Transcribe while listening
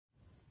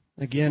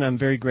Again, I'm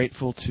very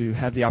grateful to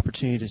have the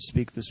opportunity to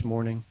speak this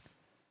morning.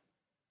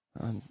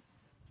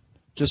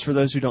 Just for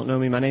those who don't know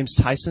me, my name's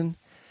Tyson,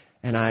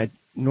 and I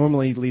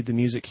normally lead the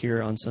music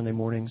here on Sunday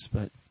mornings,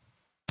 but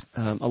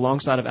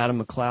alongside of Adam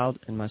McLeod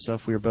and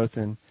myself, we are both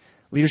in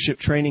leadership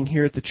training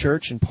here at the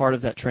church, and part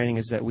of that training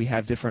is that we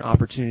have different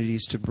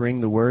opportunities to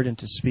bring the word and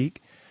to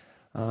speak.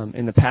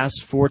 In the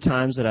past 4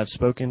 times that I've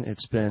spoken,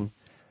 it's been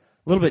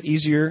a little bit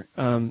easier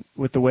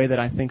with the way that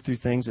I think through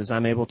things, as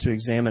I'm able to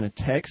examine a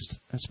text,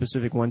 a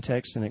specific one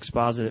text, and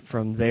exposit it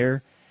from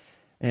there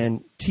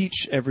and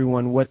teach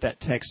everyone what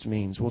that text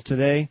means. Well,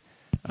 today,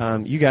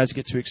 you guys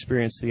get to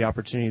experience the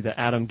opportunity that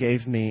Adam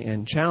gave me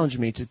and challenged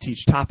me to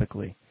teach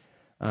topically.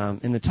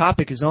 And the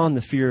topic is on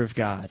the fear of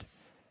God.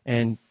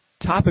 And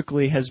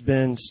topically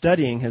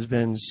studying has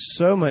been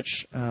so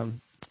much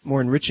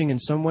more enriching in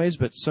some ways,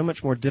 but so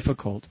much more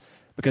difficult,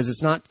 because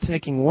it's not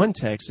taking one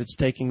text, it's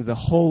taking the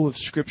whole of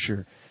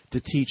Scripture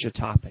to teach a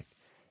topic.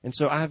 And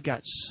so I've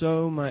got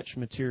so much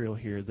material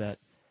here that,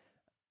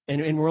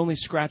 and we're only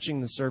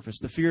scratching the surface.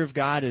 The fear of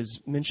God is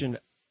mentioned,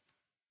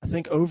 I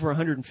think, over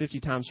 150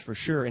 times for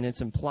sure, and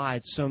it's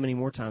implied so many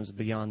more times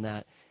beyond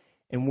that.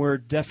 And we're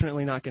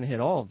definitely not going to hit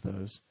all of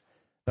those.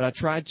 But I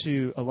tried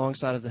to,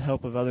 alongside of the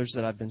help of others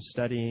that I've been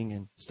studying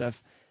and stuff,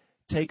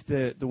 take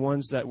the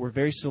ones that were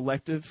very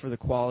selective for the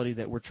quality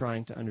that we're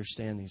trying to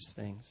understand these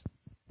things.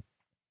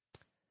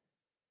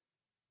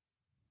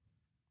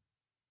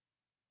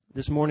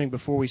 This morning,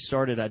 before we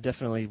started, I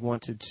definitely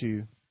wanted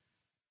to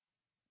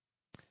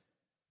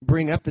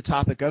bring up the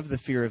topic of the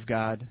fear of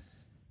God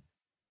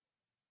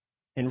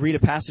and read a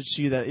passage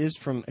to you that is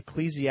from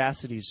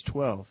Ecclesiastes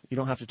 12. You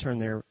don't have to turn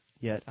there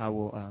yet.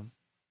 I'll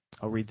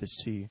read this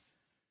to you.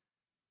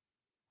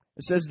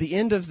 It says, "The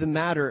end of the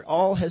matter,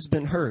 all has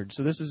been heard."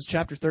 So this is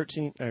chapter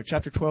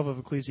 12 of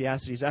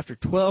Ecclesiastes. After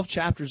 12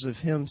 chapters of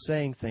him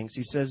saying things,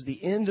 he says,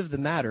 "The end of the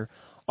matter,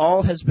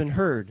 all has been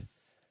heard.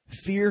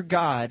 Fear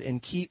God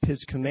and keep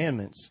His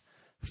commandments,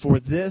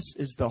 for this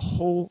is the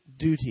whole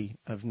duty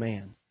of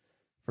man.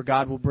 For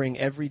God will bring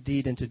every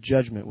deed into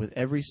judgment with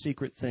every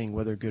secret thing,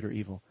 whether good or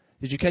evil."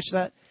 Did you catch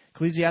that?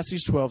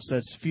 Ecclesiastes 12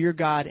 says, "Fear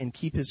God and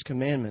keep His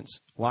commandments."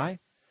 Why?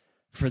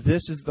 For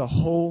this is the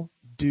whole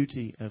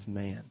duty of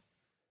man.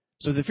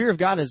 So the fear of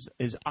God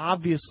is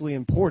obviously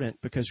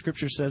important, because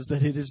Scripture says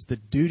that it is the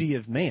duty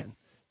of man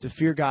to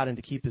fear God and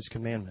to keep His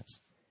commandments.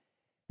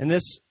 And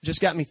this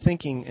just got me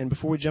thinking, and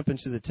before we jump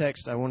into the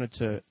text, I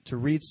wanted to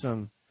read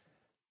some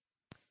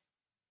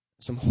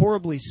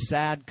horribly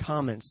sad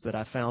comments that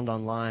I found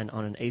online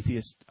on an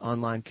atheist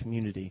online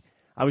community.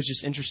 I was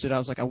just interested. I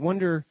was like, I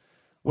wonder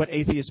what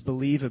atheists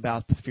believe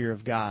about the fear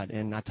of God.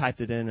 And I typed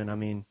it in, and I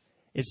mean,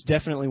 it's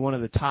definitely one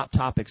of the top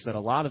topics that a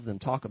lot of them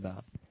talk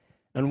about.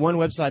 On one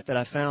website that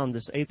I found,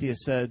 this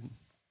atheist said,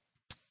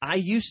 "I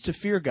used to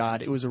fear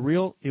God. It was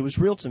real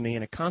to me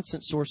and a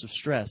constant source of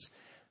stress.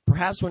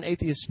 Perhaps when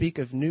atheists speak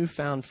of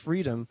newfound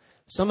freedom,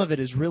 some of it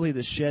is really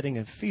the shedding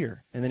of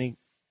fear." And then he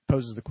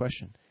poses the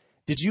question,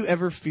 "Did you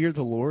ever fear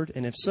the Lord?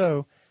 And if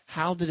so,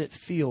 how did it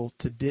feel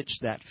to ditch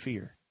that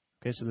fear?"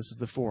 Okay, so this is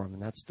the forum,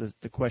 and that's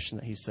the question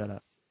that he set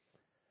up.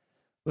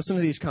 Listen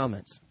to these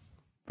comments.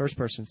 First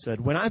person said,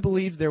 "When I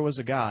believed there was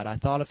a God, I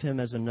thought of Him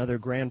as another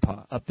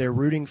grandpa up there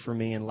rooting for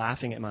me and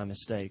laughing at my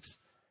mistakes.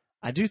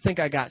 I do think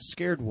I got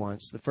scared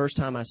once, the first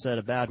time I said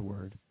a bad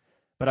word.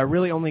 But I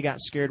really only got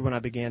scared when I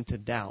began to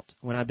doubt,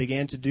 when I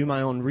began to do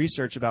my own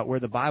research about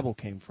where the Bible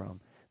came from.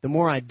 The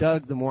more I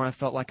dug, the more I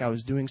felt like I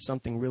was doing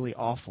something really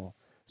awful,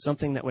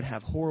 something that would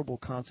have horrible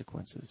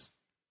consequences."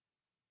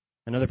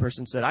 Another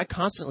person said, "I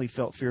constantly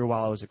felt fear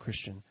while I was a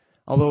Christian.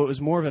 Although it was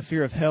more of a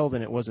fear of hell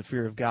than it was a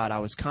fear of God, I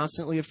was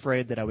constantly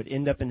afraid that I would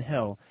end up in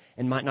hell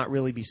and might not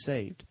really be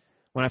saved.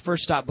 When I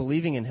first stopped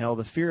believing in hell,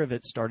 the fear of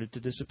it started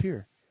to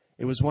disappear.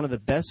 It was one of the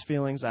best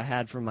feelings I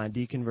had from my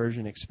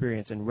deconversion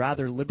experience, and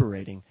rather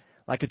liberating.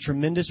 Like a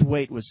tremendous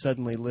weight was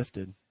suddenly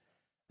lifted.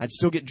 I'd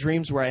still get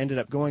dreams where I ended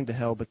up going to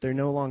hell, but they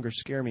no longer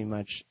scare me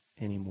much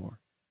anymore."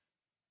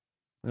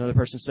 Another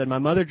person said, "My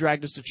mother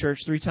dragged us to church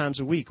 3 times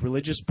a week.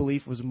 Religious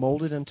belief was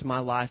molded into my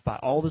life by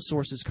all the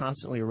sources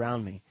constantly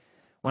around me.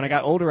 When I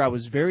got older, I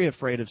was very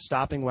afraid of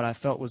stopping what I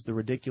felt was the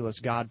ridiculous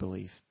God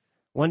belief.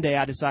 One day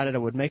I decided I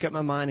would make up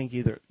my mind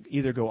and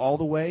either go all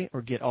the way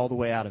or get all the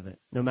way out of it,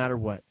 no matter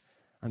what.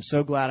 I'm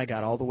so glad I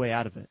got all the way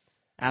out of it.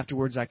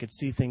 Afterwards, I could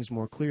see things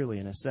more clearly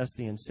and assess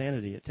the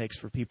insanity it takes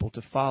for people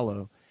to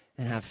follow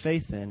and have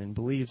faith in and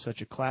believe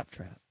such a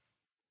claptrap."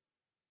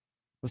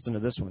 Listen to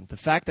this one. "The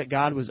fact that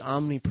God was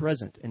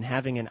omnipresent and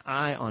having an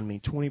eye on me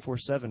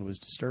 24/7 was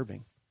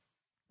disturbing.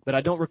 But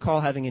I don't recall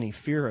having any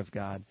fear of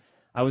God.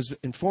 I was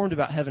informed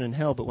about heaven and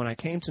hell, but when I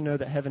came to know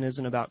that heaven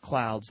isn't about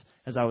clouds,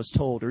 as I was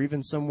told, or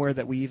even somewhere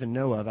that we even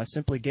know of, I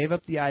simply gave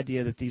up the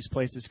idea that these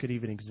places could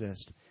even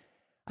exist.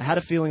 I had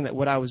a feeling that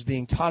what I was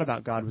being taught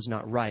about God was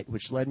not right,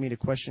 which led me to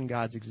question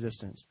God's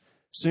existence.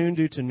 Soon,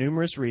 due to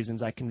numerous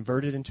reasons, I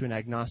converted into an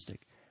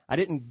agnostic. I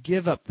didn't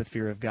give up the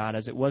fear of God,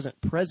 as it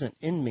wasn't present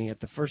in me at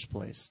the first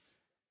place."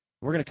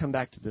 We're going to come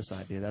back to this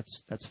idea.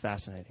 That's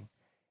fascinating.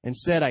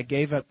 "Instead, I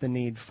gave up the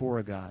need for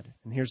a God."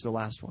 And here's the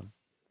last one.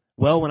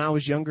 Well, when I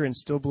was younger and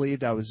still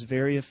believed, I was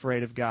very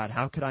afraid of God.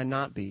 How could I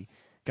not be?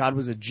 God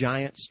was a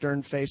giant,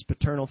 stern-faced,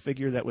 paternal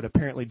figure that would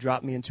apparently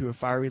drop me into a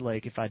fiery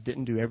lake if I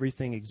didn't do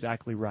everything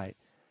exactly right.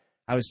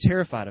 I was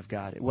terrified of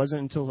God. It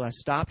wasn't until I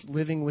stopped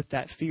living with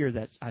that fear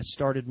that I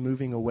started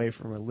moving away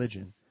from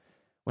religion.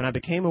 When I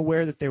became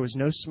aware that there was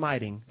no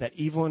smiting, that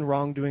evil and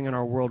wrongdoing in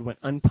our world went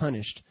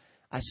unpunished,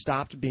 I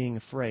stopped being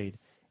afraid.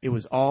 It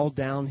was all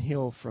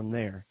downhill from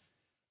there.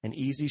 An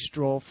easy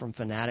stroll from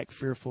fanatic,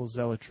 fearful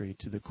zealotry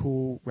to the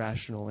cool,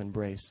 rational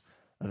embrace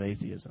of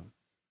atheism. Can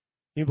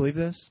you believe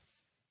this?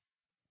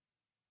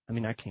 I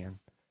mean, I can.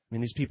 I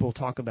mean, these people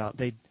talk about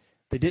they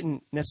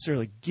didn't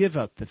necessarily give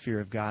up the fear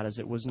of God as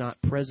it was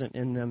not present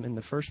in them in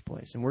the first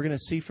place. And we're going to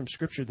see from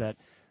Scripture that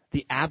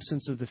the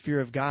absence of the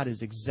fear of God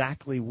is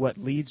exactly what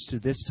leads to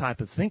this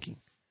type of thinking.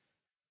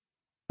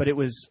 But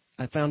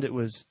I found it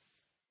was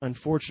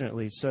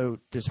unfortunately so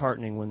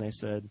disheartening when they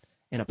said,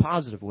 in a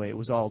positive way, it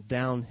was all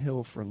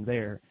downhill from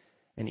there,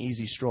 an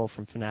easy stroll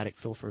from fanatic,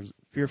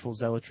 fearful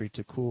zealotry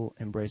to cool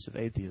embrace of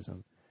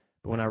atheism.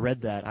 But when I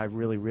read that, I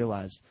really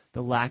realized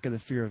the lack of the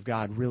fear of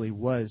God really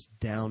was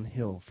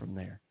downhill from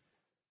there.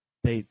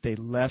 They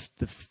left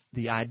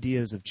the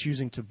ideas of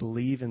choosing to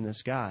believe in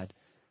this God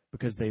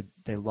because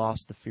they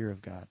lost the fear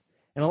of God.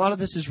 And a lot of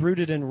this is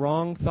rooted in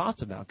wrong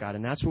thoughts about God,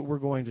 and that's what we're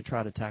going to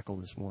try to tackle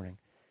this morning.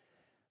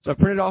 So I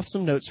printed off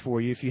some notes for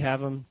you. If you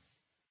have them,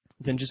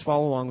 then just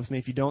follow along with me.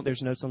 If you don't,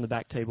 there's notes on the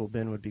back table.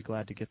 Ben would be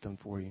glad to get them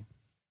for you.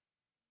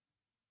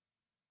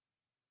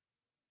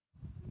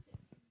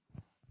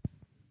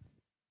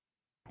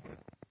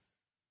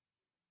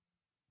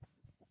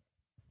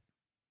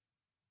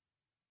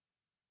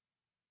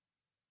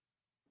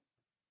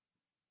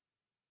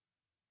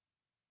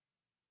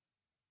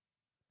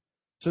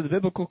 So the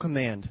biblical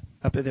command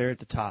up there at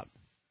the top.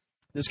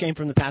 This came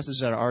from the passage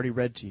that I already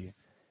read to you.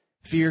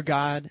 Fear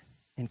God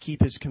and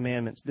keep His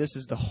commandments. This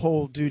is the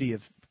whole duty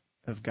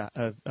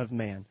of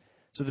man.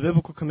 So the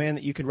biblical command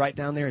that you could write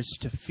down there is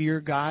to fear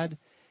God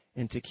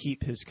and to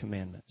keep His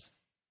commandments.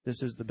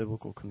 This is the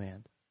biblical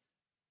command.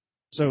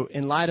 So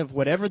in light of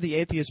whatever the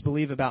atheists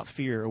believe about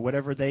fear or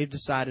whatever they've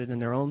decided in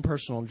their own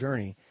personal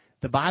journey,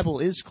 the Bible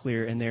is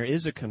clear and there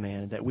is a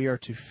command that we are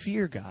to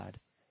fear God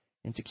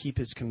and to keep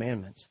His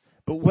commandments.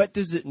 But what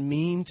does it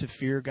mean to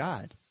fear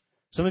God?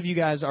 Some of you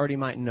guys already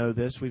might know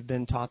this. We've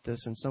been taught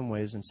this in some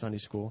ways in Sunday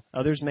school.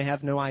 Others may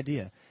have no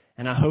idea.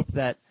 And I hope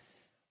that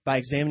by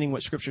examining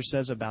what Scripture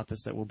says about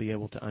this, that we'll be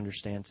able to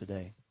understand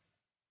today.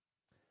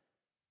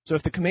 So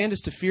if the command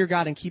is to fear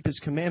God and keep His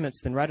commandments,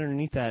 then right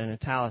underneath that in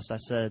italics I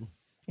said,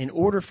 in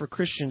order for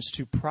Christians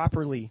to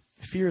properly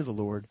fear the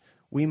Lord,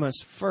 we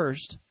must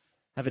first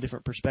have a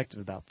different perspective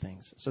about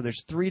things. So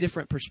there's 3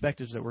 different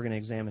perspectives that we're going to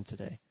examine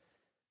today.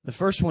 The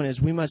first one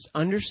is we must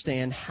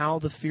understand how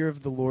the fear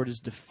of the Lord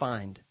is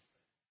defined.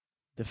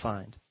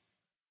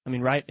 I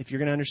mean, right? If you're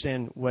going to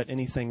understand what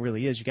anything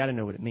really is, you got to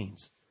know what it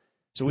means.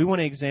 So we want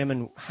to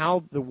examine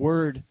how the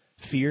word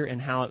fear and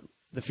how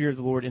the fear of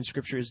the Lord in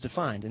Scripture is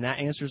defined. And that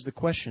answers the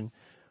question,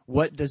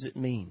 what does it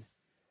mean?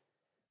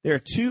 There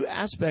are 2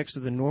 aspects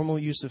of the normal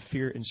use of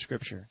fear in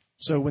Scripture.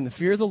 So when the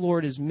fear of the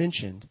Lord is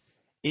mentioned,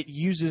 it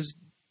uses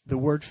the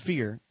word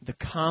fear, the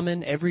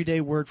common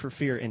everyday word for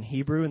fear in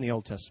Hebrew in the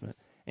Old Testament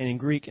and in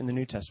Greek in the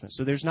New Testament.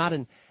 So there's not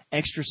an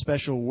extra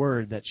special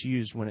word that's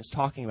used when it's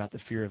talking about the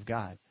fear of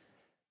God.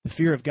 The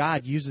fear of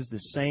God uses the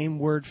same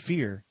word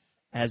fear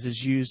as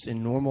is used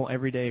in normal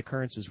everyday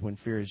occurrences when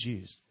fear is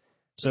used.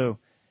 So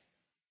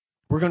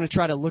we're going to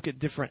try to look at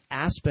different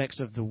aspects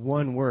of the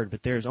one word,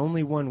 but there's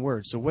only one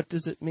word. So what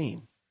does it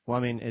mean? Well,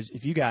 I mean,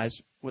 if you guys,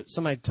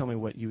 somebody tell me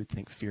what you would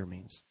think fear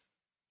means.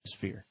 Just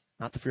fear.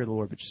 Not the fear of the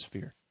Lord, but just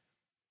fear.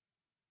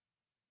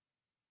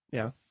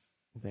 Yeah.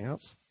 Anything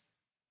else?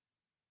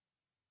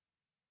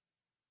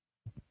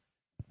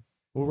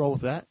 We'll roll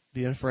with that.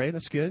 Being afraid,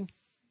 that's good.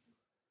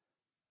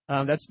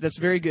 That's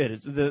very good.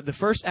 It's the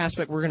first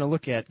aspect we're going to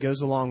look at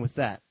goes along with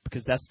that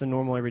because that's the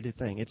normal everyday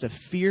thing. It's a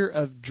fear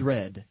of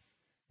dread.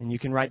 And you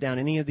can write down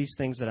any of these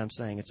things that I'm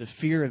saying. It's a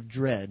fear of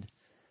dread.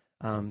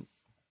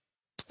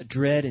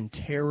 Dread and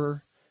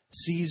terror,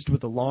 seized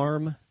with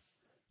alarm,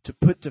 to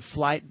put to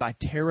flight by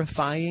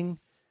terrifying.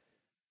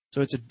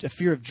 So it's a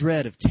fear of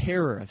dread, of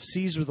terror, of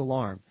seized with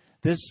alarm.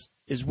 This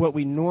is what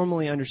we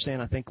normally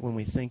understand, I think, when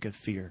we think of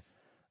fear.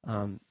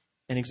 An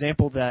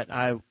example that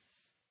I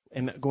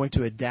am going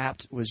to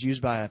adapt was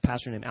used by a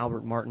pastor named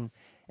Albert Martin,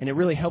 and it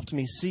really helped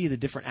me see the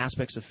different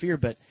aspects of fear.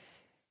 But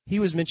he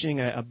was mentioning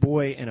a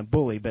boy and a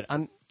bully, but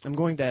I'm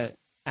going to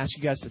ask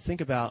you guys to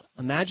think about,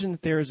 imagine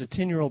that there is a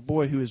 10-year-old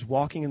boy who is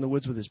walking in the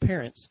woods with his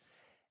parents,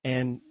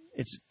 and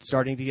it's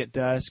starting to get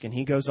dusk, and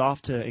he goes off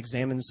to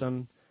examine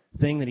some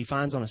thing that he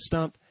finds on a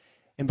stump,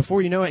 and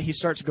before you know it, he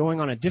starts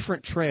going on a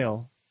different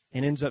trail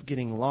and ends up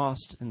getting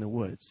lost in the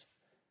woods.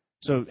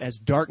 So as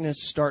darkness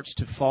starts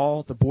to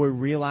fall, the boy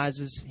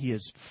realizes he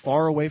is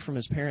far away from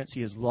his parents.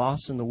 He is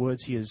lost in the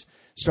woods. He is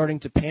starting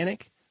to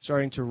panic,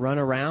 starting to run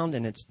around,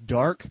 and it's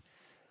dark,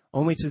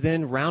 only to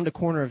then round a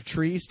corner of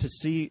trees to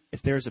see if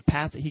there's a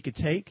path that he could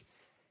take.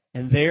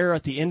 And there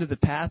at the end of the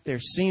path, there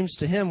seems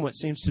to him what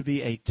seems to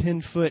be a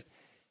 10-foot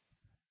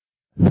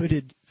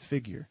hooded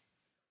figure.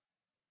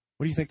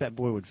 What do you think that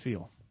boy would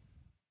feel?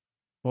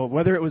 Well,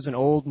 whether it was an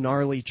old,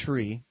 gnarly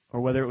tree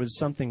or whether it was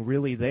something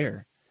really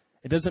there,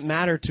 it doesn't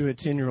matter to a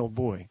 10-year-old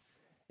boy.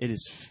 It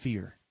is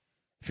fear.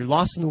 If you're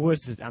lost in the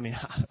woods,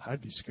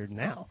 I'd be scared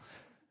now.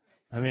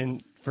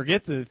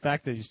 Forget the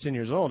fact that he's 10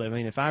 years old.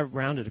 If I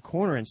rounded a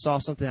corner and saw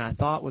something I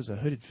thought was a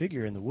hooded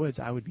figure in the woods,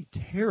 I would be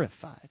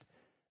terrified.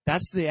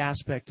 That's the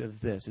aspect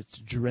of this.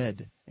 It's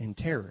dread and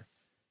terror.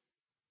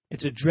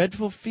 It's a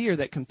dreadful fear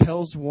that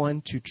compels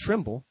one to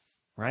tremble,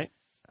 right?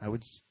 I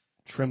would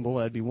tremble.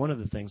 That'd be one of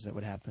the things that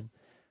would happen.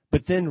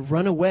 But then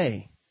run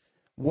away.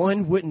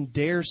 One wouldn't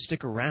dare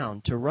stick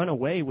around. To run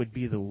away would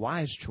be the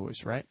wise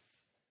choice, right?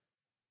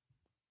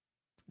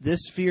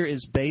 This fear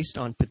is based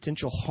on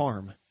potential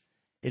harm.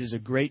 It is a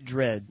great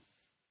dread.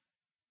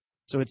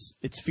 So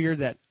it's fear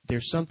that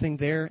there's something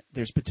there.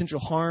 There's potential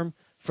harm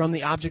from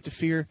the object of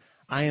fear.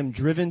 I am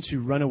driven to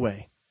run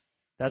away.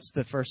 That's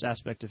the first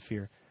aspect of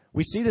fear.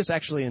 We see this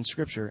actually in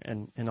Scripture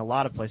and in a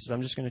lot of places.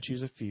 I'm just going to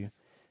choose a few.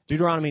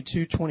 Deuteronomy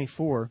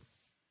 2:24,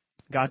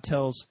 God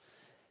tells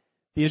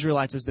the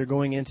Israelites as they're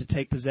going in to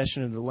take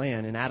possession of the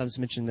land, and Adams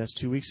mentioned this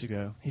 2 weeks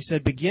ago. He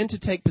said, "Begin to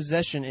take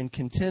possession and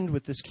contend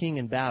with this king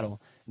in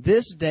battle.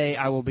 This day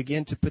I will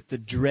begin to put the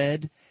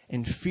dread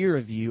and fear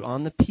of you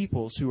on the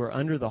peoples who are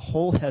under the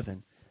whole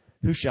heaven,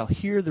 who shall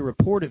hear the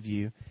report of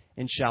you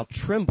and shall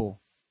tremble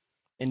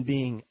in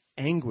being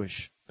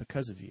anguish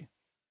because of you."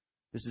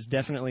 This is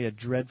definitely a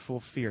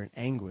dreadful fear and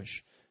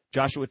anguish.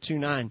 Joshua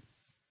 2:9,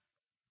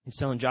 he's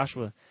telling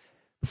Joshua,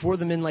 before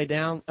the men lay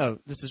down,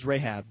 this is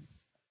Rahab,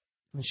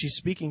 and she's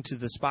speaking to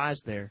the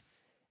spies there.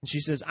 And she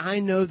says, "I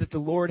know that the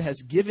Lord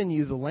has given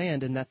you the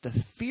land and that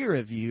the fear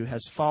of you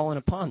has fallen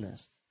upon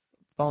us."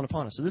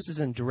 So this is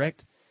in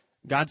direct,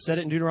 God said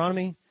it in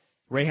Deuteronomy.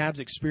 Rahab's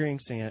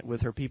experiencing it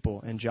with her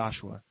people and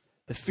Joshua.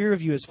 The fear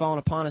of you has fallen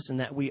upon us, and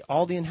that we,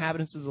 all the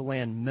inhabitants of the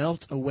land,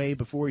 melt away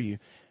before you.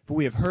 For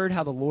we have heard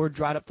how the Lord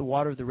dried up the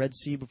water of the Red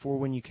Sea before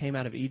when you came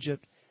out of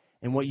Egypt,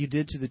 and what you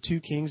did to the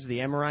 2 kings of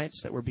the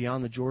Amorites that were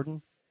beyond the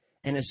Jordan.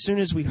 And as soon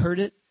as we heard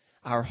it,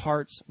 our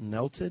hearts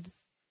melted,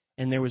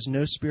 and there was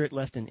no spirit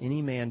left in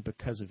any man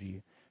because of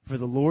you. For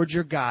the Lord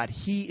your God,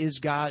 He is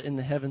God in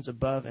the heavens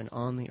above and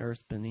on the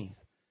earth beneath.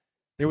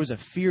 There was a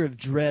fear of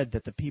dread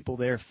that the people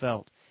there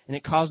felt, and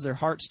it caused their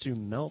hearts to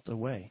melt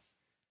away.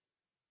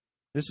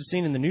 This is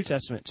seen in the New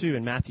Testament, too,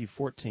 in Matthew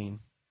 14.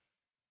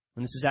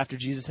 And this is after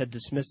Jesus had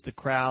dismissed the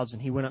crowds,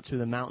 and He went up to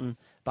the mountain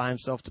by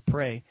Himself to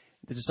pray.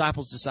 The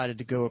disciples decided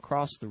to go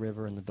across the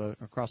river in the boat,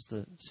 across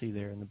the sea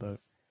there in the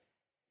boat.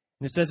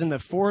 And it says, in the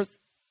fourth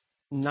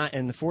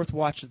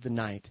watch of the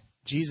night,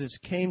 Jesus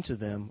came to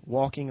them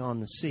walking on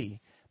the sea.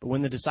 But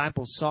when the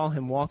disciples saw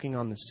Him walking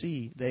on the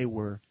sea, they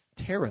were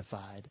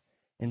terrified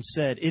and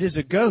said, "It is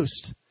a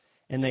ghost!"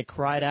 And they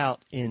cried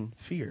out in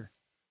fear.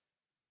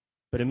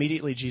 But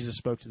immediately Jesus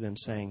spoke to them,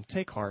 saying,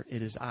 "Take heart,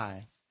 it is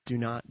I. Do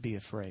not be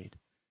afraid."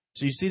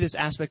 So you see this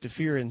aspect of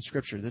fear in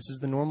Scripture. This is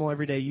the normal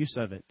everyday use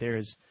of it. There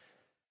is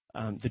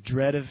the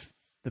dread of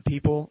the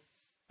people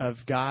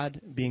of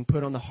God being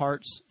put on the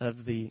hearts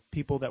of the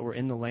people that were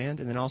in the land.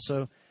 And then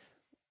also,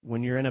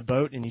 when you're in a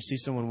boat and you see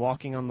someone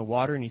walking on the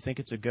water and you think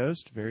it's a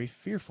ghost, very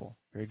fearful,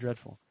 very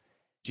dreadful.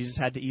 Jesus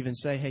had to even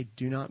say, "Hey,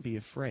 do not be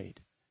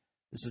afraid."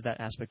 This is that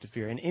aspect of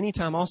fear. And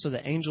anytime also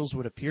the angels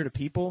would appear to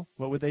people,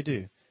 what would they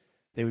do?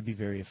 They would be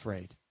very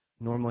afraid.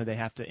 Normally they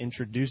have to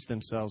introduce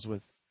themselves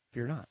with,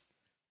 "Fear not."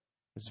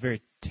 It's a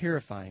very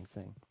terrifying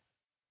thing.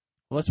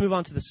 Well, let's move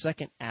on to the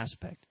second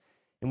aspect.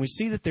 And we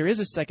see that there is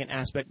a second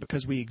aspect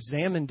because we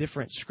examine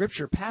different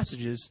Scripture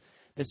passages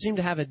that seem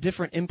to have a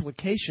different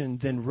implication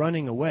than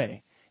running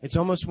away. It's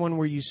almost one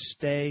where you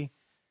stay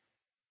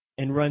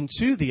and run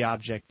to the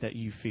object that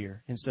you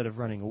fear instead of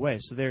running away.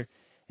 So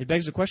it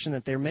begs the question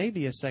that there may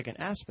be a second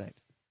aspect.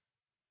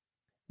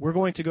 We're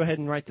going to go ahead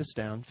and write this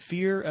down.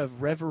 Fear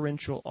of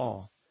reverential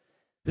awe.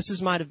 This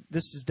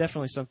is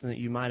definitely something that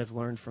you might have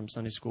learned from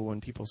Sunday school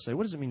when people say,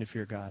 "What does it mean to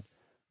fear God?"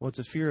 Well, it's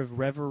a fear of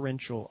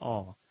reverential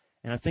awe.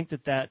 And I think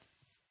that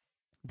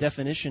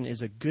definition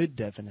is a good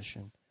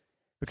definition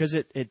because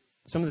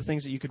some of the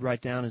things that you could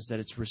write down is that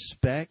it's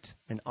respect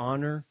and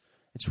honor,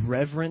 it's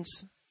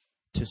reverence,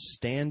 to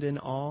stand in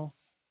awe.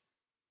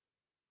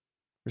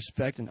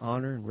 Respect and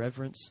honor and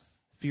reverence.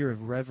 Fear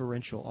of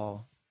reverential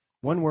awe.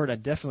 One word I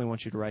definitely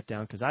want you to write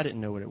down, because I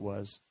didn't know what it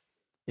was,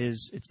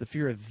 it's the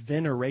fear of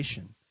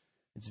veneration.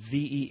 It's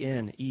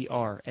veneration,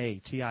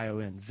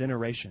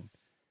 veneration.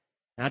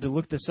 I had to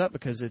look this up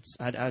because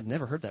I'd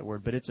never heard that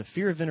word, but it's a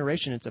fear of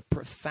veneration. It's a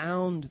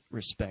profound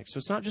respect. So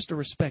it's not just a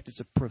respect, it's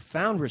a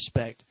profound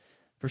respect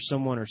for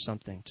someone or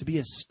something, to be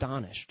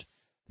astonished.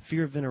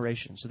 Fear of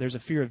veneration. So there's a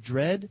fear of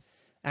dread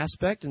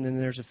aspect, and then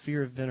there's a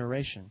fear of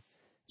veneration.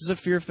 This is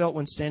a fear felt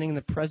when standing in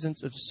the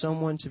presence of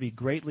someone to be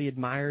greatly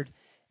admired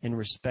and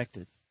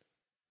respected.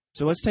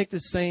 So let's take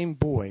this same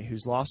boy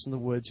who's lost in the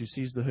woods, who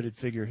sees the hooded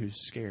figure, who's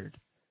scared.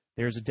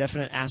 There's a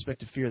definite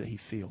aspect of fear that he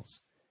feels.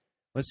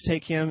 Let's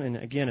take him, and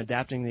again,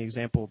 adapting the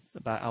example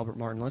about Albert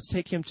Martin, let's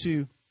take him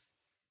to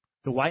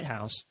the White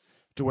House,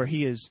 to where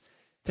he is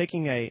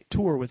taking a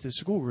tour with his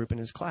school group in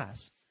his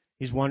class.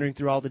 He's wandering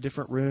through all the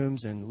different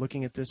rooms and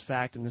looking at this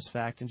fact and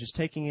just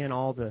taking in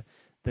all the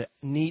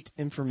neat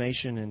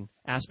information and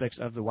aspects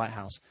of the White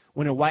House.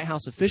 When a White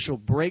House official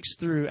breaks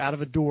through out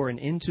of a door and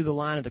into the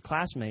line of the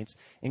classmates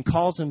and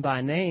calls him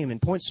by name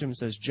and points to him and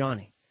says,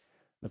 "Johnny,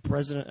 the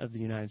President of the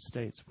United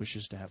States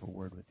wishes to have a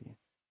word with you."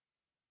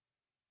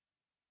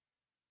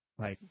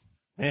 Like,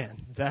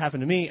 man, if that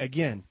happened to me,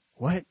 again,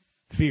 what?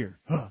 Fear.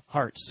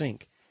 Heart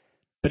sink.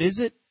 But is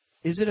it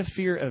a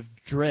fear of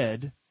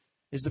dread?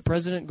 Is the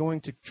president going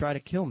to try to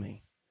kill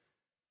me?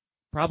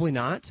 Probably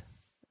not.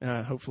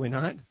 Hopefully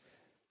not.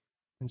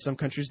 In some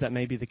countries that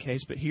may be the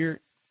case, but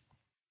here,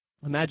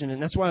 imagine, and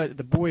that's why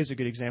the boy is a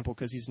good example,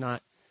 because he's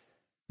not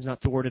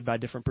thwarted by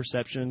different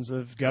perceptions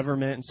of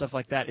government and stuff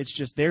like that. It's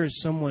just there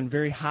is someone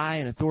very high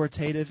and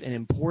authoritative and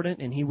important,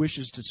 and he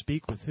wishes to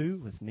speak with who?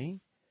 With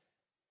me?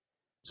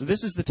 So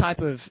this is the type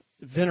of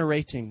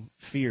venerating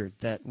fear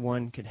that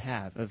one could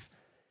have.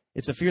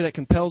 It's a fear that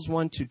compels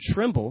one to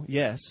tremble,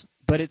 yes,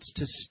 but it's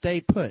to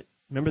stay put.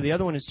 Remember, the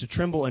other one is to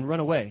tremble and run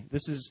away.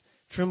 This is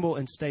tremble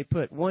and stay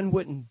put. One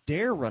wouldn't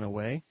dare run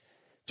away.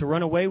 To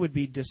run away would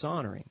be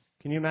dishonoring.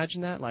 Can you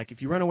imagine that? Like,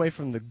 if you run away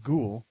from the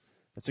ghoul,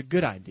 that's a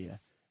good idea.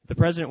 If the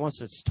president wants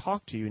to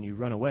talk to you and you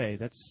run away,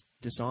 that's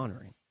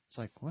dishonoring. It's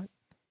like, what?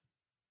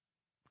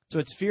 So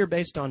it's fear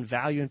based on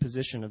value and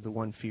position of the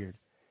one feared.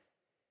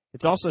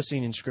 It's also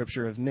seen in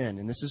Scripture of men,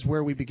 and this is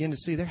where we begin to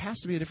see there has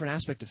to be a different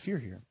aspect of fear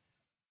here.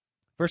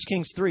 1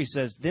 Kings 3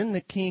 says, "Then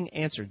the king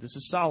answered." This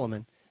is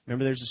Solomon.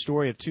 Remember, there's a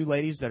story of two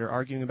ladies that are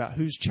arguing about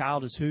whose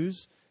child is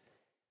whose.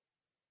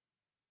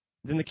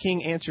 Then the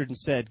king answered and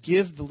said,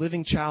 "Give the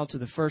living child to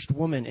the first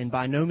woman, and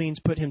by no means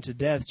put him to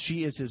death.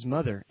 She is his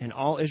mother." And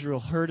all Israel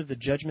heard of the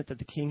judgment that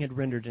the king had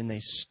rendered, and they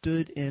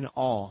stood in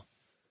awe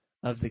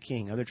of the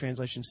king. Other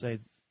translations say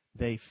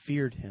they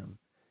feared him,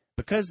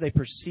 because they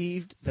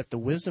perceived that the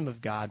wisdom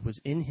of God was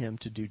in him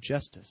to do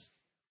justice.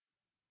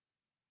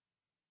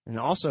 And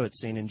also it's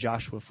seen in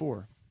Joshua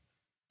 4.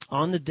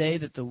 "On the day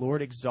that the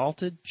Lord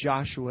exalted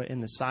Joshua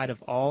in the sight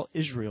of all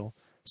Israel,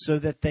 so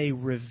that they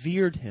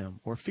revered him,"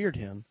 or feared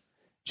him,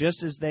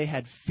 "just as they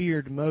had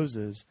feared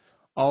Moses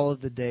all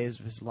of the days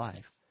of his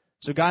life."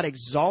 So God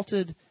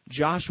exalted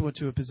Joshua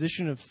to a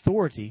position of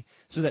authority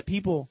so that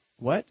people,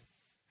 what?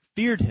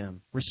 Feared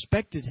him,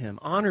 respected him,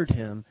 honored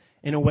him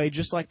in a way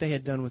just like they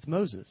had done with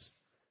Moses.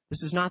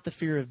 This is not the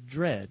fear of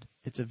dread.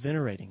 It's a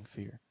venerating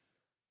fear.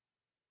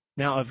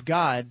 Now, of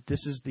God,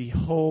 this is the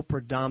whole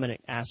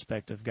predominant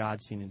aspect of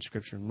God seen in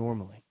Scripture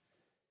normally.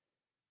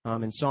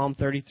 In Psalm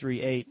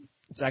 33:8,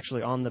 it's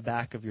actually on the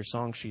back of your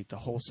song sheet, the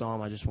whole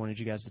psalm. I just wanted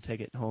you guys to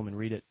take it home and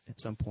read it at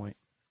some point.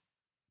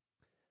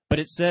 But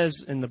it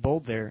says in the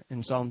bold there,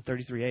 in Psalm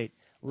 33:8,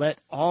 "Let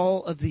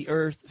all of the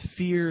earth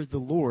fear the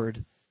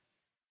Lord.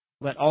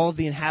 Let all of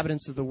the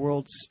inhabitants of the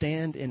world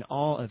stand in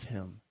awe of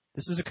him."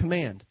 This is a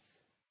command.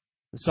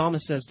 The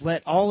psalmist says,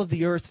 "Let all of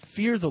the earth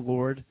fear the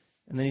Lord."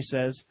 And then he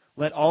says,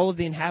 "Let all of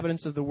the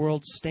inhabitants of the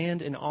world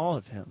stand in awe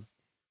of him."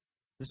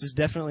 This is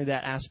definitely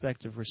that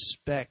aspect of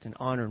respect and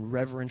honor and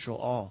reverential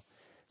awe.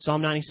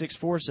 Psalm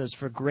 96:4 says,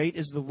 "For great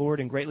is the Lord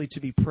and greatly to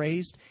be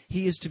praised.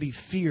 He is to be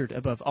feared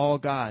above all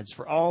gods.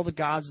 For all the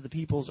gods of the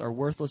peoples are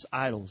worthless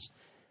idols.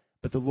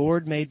 But the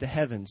Lord made the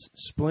heavens.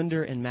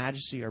 Splendor and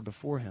majesty are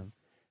before him.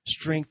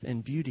 Strength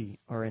and beauty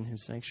are in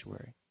his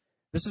sanctuary."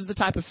 This is the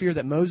type of fear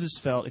that Moses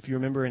felt, if you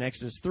remember in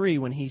Exodus 3,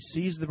 when he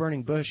sees the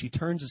burning bush, he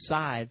turns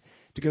aside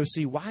to go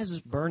see, why is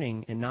this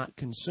burning and not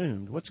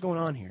consumed? What's going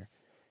on here?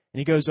 And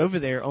he goes over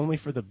there only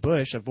for the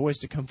bush, a voice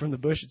to come from the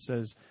bush. It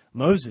says,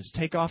 "Moses,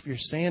 take off your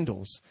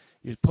sandals.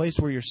 The place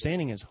where you're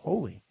standing is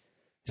holy."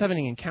 He's having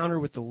an encounter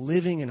with the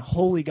living and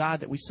holy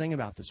God that we sing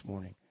about this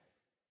morning.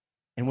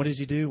 And what does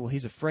he do? Well,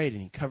 he's afraid,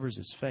 and he covers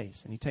his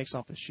face, and he takes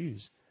off his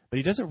shoes. But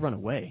he doesn't run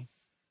away.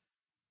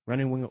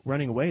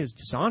 Running away is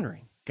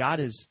dishonoring. God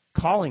is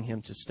calling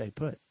him to stay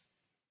put.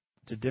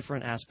 It's a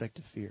different aspect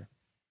of fear.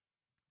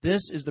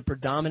 This is the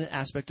predominant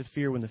aspect of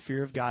fear when the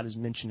fear of God is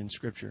mentioned in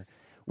Scripture.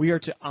 We are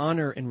to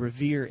honor and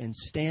revere and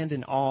stand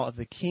in awe of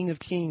the King of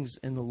Kings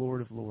and the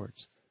Lord of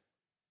Lords.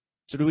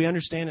 So do we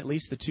understand at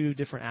least the two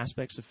different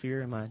aspects of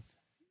fear? Am I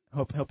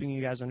helping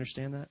you guys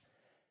understand that?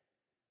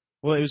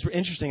 Well, it was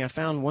interesting. I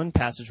found one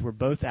passage where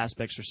both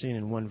aspects are seen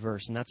in one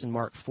verse, and that's in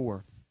Mark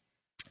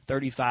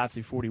 4:35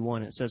 through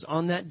 41. It says,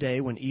 "On that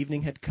day when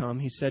evening had come,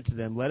 he said to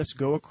them, 'Let us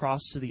go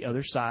across to the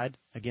other side.'"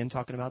 Again,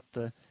 talking about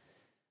the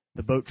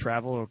boat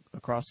travel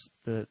across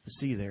the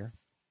sea there.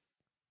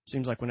 It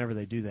seems like whenever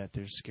they do that,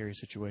 there's scary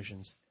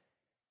situations.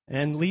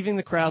 "And leaving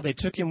the crowd, they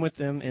took him with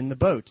them in the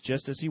boat,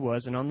 just as he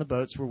was, and on the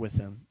boats were with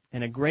him.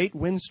 And a great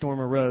windstorm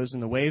arose,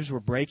 and the waves were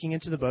breaking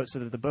into the boat, so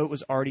that the boat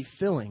was already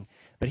filling.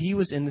 But he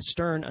was in the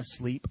stern,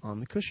 asleep on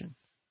the cushion."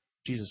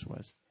 Jesus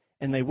was.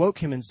 "And they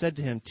woke him and said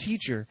to him,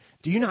 'Teacher,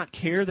 do you not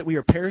care that we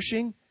are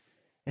perishing?'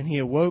 And he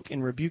awoke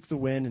and rebuked the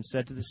wind and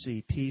said to the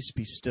sea, 'Peace,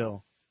 be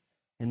still.'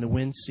 And the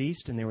wind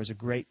ceased, and there was a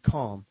great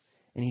calm.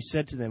 And he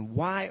said to them,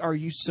 'Why are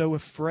you so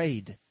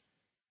afraid?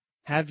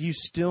 Have you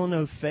still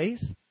no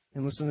faith?'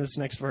 And listen to this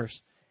next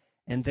verse.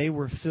 "And they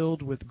were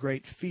filled with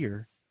great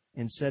fear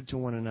and said to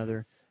one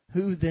another,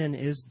 Who then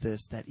is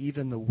this that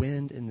even the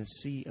wind and the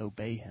sea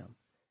obey him?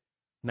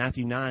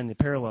 Matthew 9, the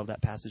parallel of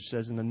that passage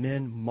says, and the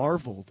men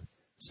marveled,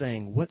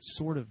 saying, what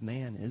sort of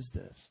man is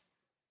this?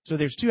 So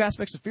there's two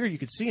aspects of fear you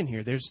could see in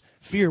here. There's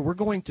fear, we're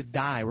going to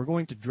die, we're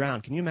going to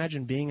drown. Can you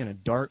imagine being in a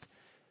dark,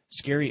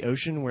 scary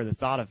ocean where the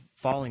thought of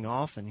falling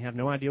off and you have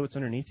no idea what's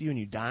underneath you and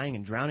you dying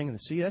and drowning in the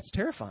sea? That's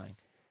terrifying.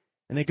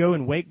 And they go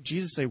and wake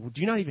Jesus and say, well,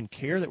 do you not even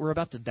care that we're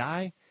about to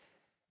die?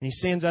 And he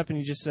stands up and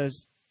he just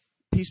says,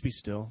 peace be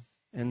still.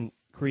 And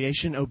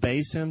creation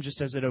obeys him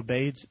just as it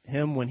obeyed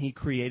him when he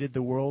created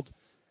the world.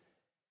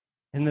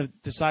 And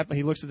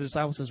he looks at the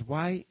disciples and says,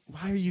 why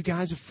are you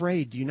guys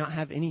afraid? Do you not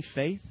have any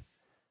faith?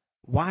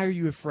 Why are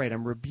you afraid?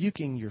 I'm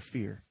rebuking your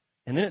fear.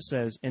 And then it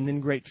says, and then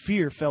great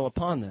fear fell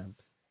upon them.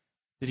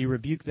 Did he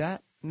rebuke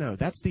that? No,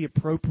 that's the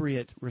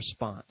appropriate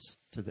response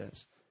to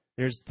this.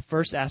 There's the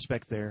first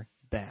aspect there,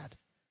 bad.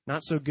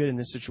 Not so good in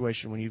this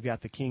situation when you've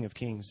got the King of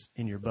Kings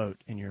in your boat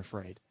and you're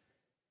afraid.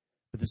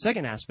 But the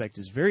second aspect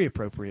is very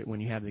appropriate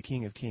when you have the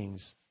King of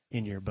Kings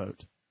in your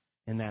boat,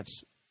 and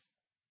that's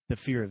the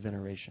fear of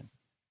veneration.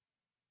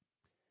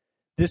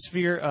 This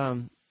fear,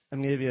 I'm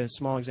going to give you a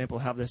small example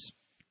of how this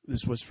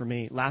was for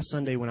me. Last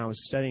Sunday when I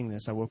was studying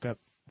this, I woke up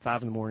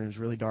 5 in the morning. It was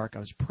really dark. I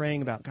was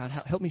praying about, God,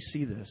 help me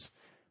see this.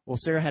 Well,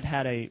 Sarah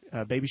had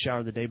a baby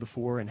shower the day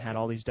before and had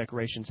all these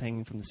decorations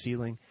hanging from the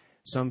ceiling,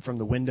 some from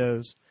the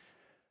windows.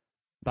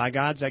 By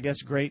God's, I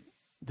guess, great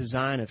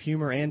design of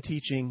humor and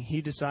teaching,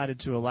 he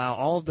decided to allow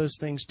all of those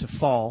things to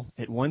fall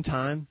at one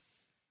time.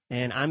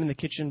 And I'm in the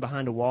kitchen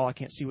behind a wall. I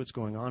can't see what's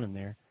going on in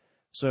there.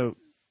 So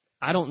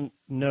I don't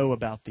know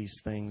about these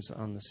things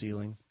on the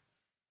ceiling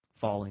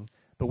falling.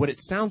 But what it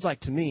sounds like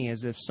to me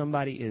is if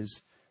somebody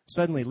is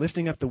suddenly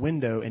lifting up the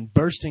window and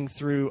bursting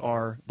through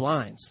our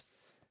blinds.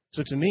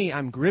 So to me,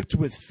 I'm gripped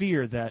with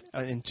fear that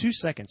in 2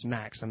 seconds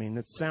max, I mean,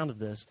 the sound of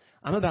this,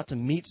 I'm about to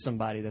meet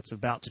somebody that's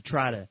about to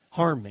try to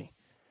harm me.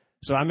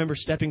 So I remember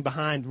stepping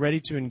behind,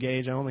 ready to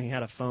engage. I only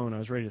had a phone. I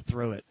was ready to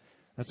throw it.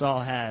 That's all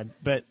I had.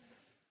 But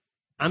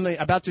I'm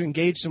about to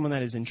engage someone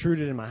that has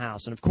intruded in my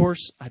house. And, of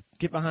course, I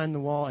get behind the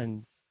wall,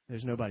 and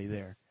there's nobody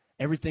there.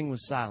 Everything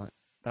was silent.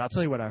 But I'll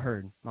tell you what I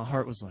heard. My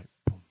heart was like,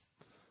 boom,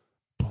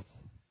 boom,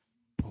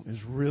 boom. It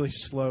was really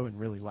slow and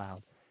really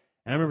loud.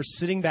 And I remember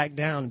sitting back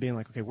down and being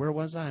like, okay, where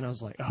was I? And I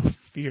was like, oh,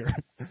 fear.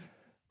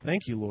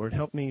 Thank you, Lord.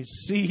 Help me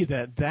see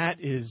that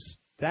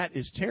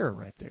is terror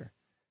right there.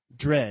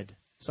 Dread.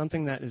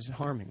 Something that is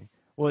harming me.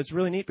 Well, it's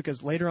really neat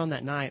because later on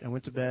that night, I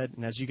went to bed,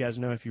 and as you guys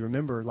know, if you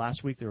remember,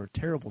 last week there were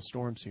terrible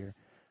storms here.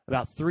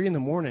 About 3 in the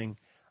morning,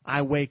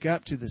 I wake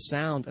up to the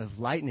sound of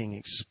lightning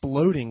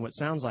exploding what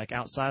sounds like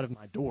outside of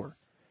my door.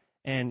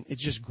 And it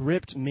just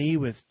gripped me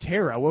with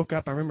terror. I woke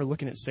up, I remember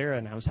looking at Sarah,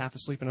 and I was half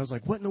asleep, and I was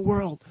like, what in the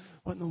world?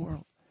 What in the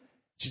world?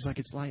 She's like,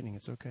 it's lightning,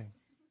 it's okay.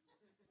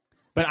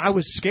 But I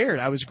was scared.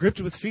 I was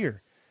gripped with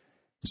fear.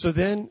 So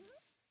then,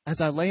 as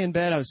I lay in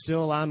bed, I was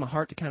still allowing my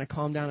heart to kind of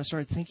calm down. I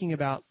started thinking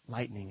about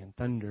lightning and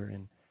thunder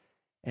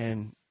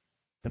and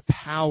the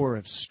power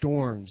of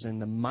storms and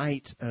the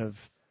might of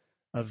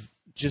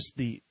just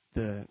the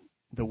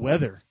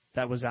weather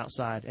that was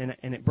outside.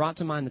 And it brought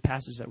to mind the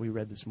passage that we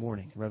read this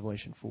morning,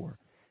 Revelation 4.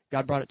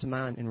 God brought it to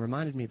mind and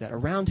reminded me that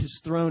around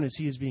his throne as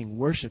he is being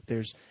worshipped,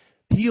 there's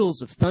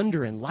peals of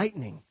thunder and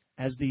lightning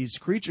as these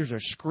creatures are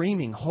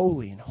screaming,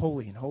 holy and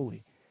holy and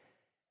holy.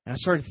 And I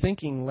started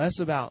thinking less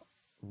about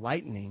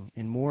lightning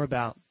and more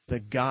about the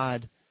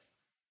God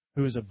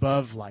who is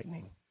above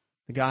lightning,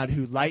 the God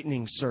who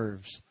lightning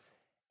serves.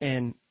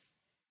 And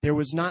there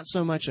was not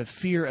so much a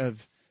fear of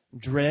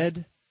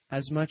dread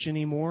as much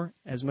anymore,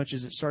 as much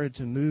as it started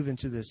to move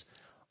into this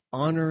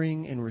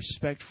honoring and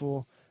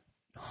respectful,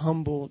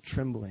 humble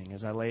trembling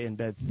as I lay in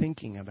bed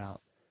thinking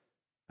about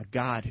a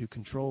God who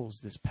controls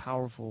this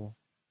powerful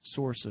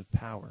source of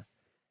power.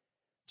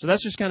 So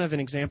that's just kind of an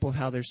example of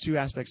how there's two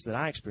aspects that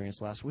I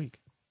experienced last week.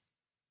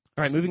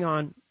 All right, moving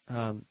on.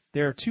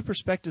 There are two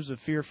perspectives of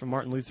fear from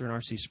Martin Luther and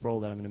R.C.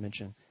 Sproul that I'm going to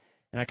mention.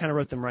 And I kind of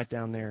wrote them right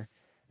down there.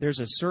 There's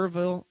a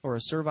servile or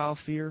a servile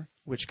fear,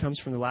 which comes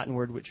from the Latin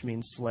word which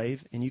means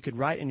slave. And you could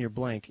write in your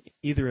blank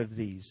either of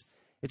these.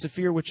 It's a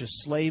fear which a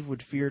slave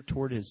would fear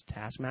toward his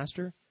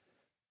taskmaster.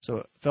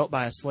 So felt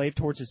by a slave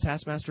towards his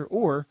taskmaster,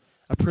 or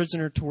a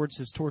prisoner towards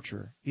his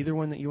torturer. Either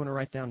one that you want to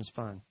write down is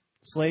fine.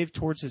 Slave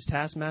towards his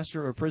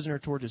taskmaster or prisoner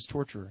towards his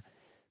torturer.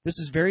 This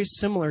is very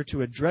similar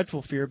to a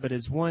dreadful fear, but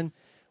is one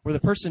where the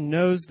person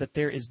knows that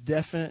there is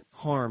definite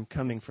harm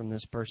coming from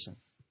this person.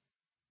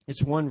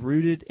 It's one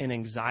rooted in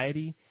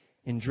anxiety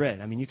and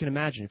dread. I mean, you can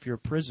imagine if you're a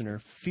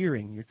prisoner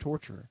fearing your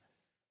torturer.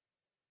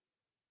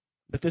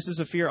 But this is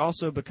a fear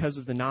also because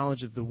of the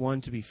knowledge of the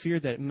one to be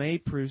feared that it may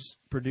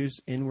produce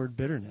inward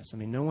bitterness. I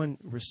mean, no one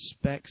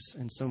respects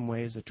in some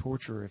ways a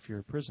torturer if you're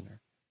a prisoner.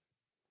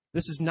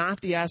 This is not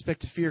the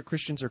aspect of fear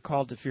Christians are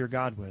called to fear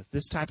God with.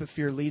 This type of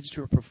fear leads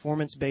to a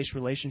performance-based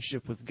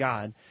relationship with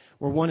God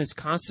where one is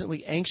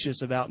constantly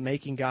anxious about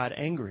making God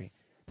angry.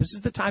 This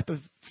is the type of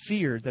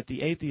fear that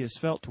the atheist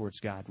felt towards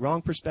God.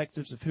 Wrong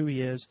perspectives of who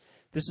he is.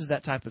 This is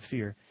that type of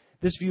fear.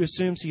 This view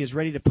assumes he is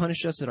ready to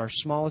punish us at our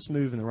smallest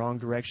move in the wrong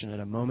direction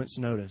at a moment's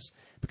notice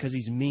because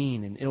he's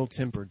mean and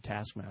ill-tempered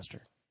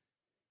taskmaster.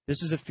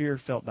 This is a fear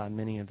felt by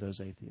many of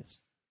those atheists.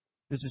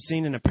 This is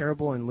seen in a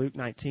parable in Luke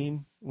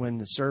 19 when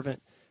the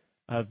servant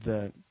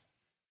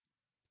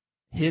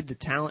hid the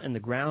talent in the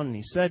ground, and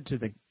he said to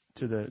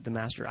the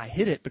master, I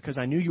hid it because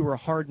I knew you were a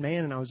hard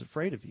man and I was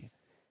afraid of you.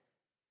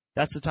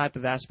 That's the type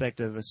of aspect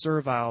of a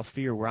servile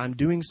fear where I'm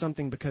doing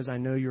something because I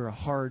know you're a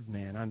hard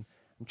man. I'm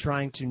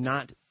trying to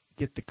not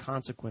get the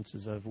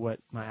consequences of what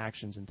my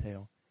actions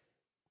entail.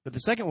 But the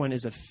second one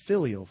is a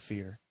filial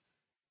fear.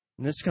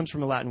 And this comes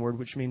from a Latin word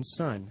which means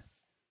son.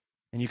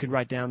 And you could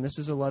write down, this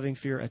is a loving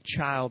fear a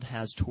child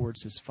has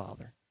towards his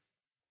father.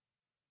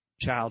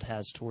 Child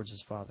has towards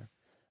his father.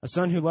 A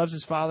son who loves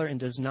his father and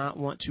does not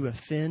want to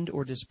offend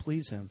or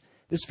displease him.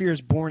 This fear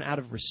is born out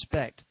of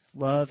respect,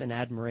 love, and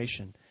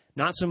admiration,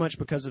 not so much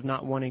because of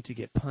not wanting to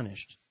get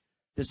punished.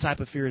 This type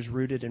of fear is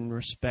rooted in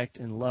respect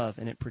and love,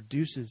 and it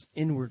produces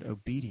inward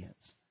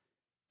obedience.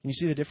 Can you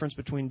see the difference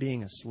between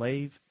being a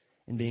slave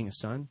and being a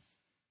son?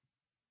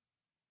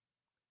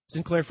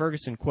 Sinclair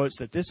Ferguson quotes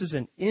that this is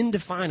an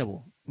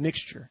indefinable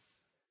mixture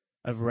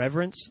of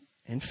reverence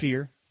and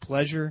fear,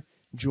 pleasure,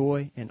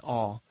 joy, and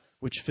awe,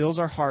 which fills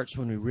our hearts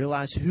when we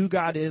realize who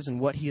God is and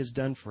what he has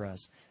done for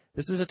us.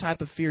 This is a type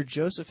of fear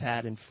Joseph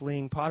had in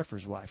fleeing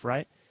Potiphar's wife,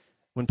 right?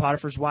 When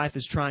Potiphar's wife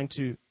is trying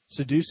to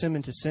seduce him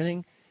into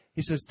sinning,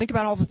 he says, think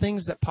about all the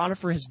things that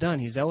Potiphar has done.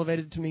 He's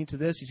elevated me to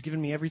this. He's given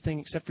me everything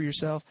except for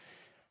yourself.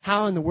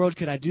 How in the world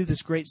could I do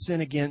this great sin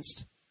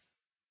against?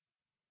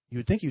 You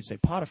would think he would say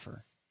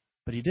Potiphar,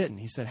 but he didn't.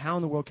 He said, how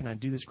in the world can I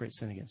do this great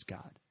sin against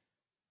God?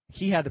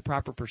 He had the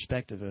proper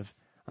perspective of,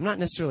 I'm not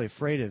necessarily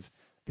afraid of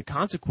the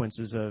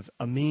consequences of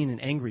a mean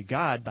and angry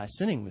God by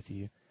sinning with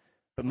you,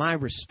 but my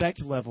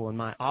respect level and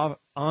my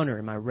honor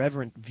and my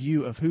reverent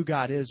view of who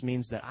God is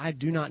means that I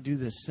do not do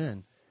this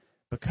sin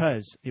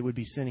because it would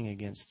be sinning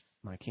against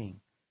my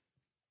King.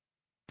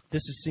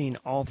 This is seen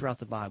all throughout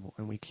the Bible,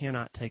 and we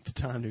cannot take the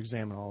time to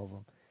examine all of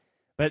them.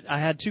 But I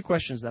had two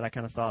questions that I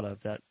kind of thought of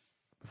that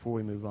before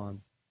we move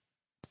on.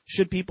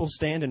 Should people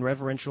stand in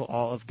reverential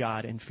awe of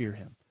God and fear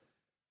him?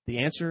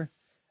 The answer,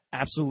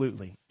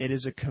 absolutely. It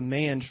is a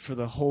command for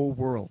the whole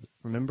world.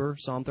 Remember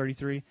Psalm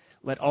 33?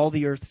 Let all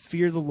the earth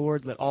fear the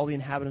Lord. Let all the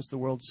inhabitants of the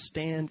world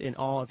stand in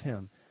awe of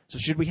him. So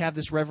should we have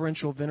this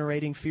reverential,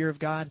 venerating fear of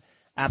God?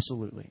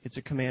 Absolutely. It's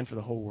a command for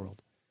the whole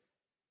world.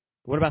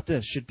 What about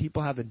this? Should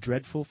people have a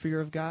dreadful fear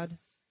of God?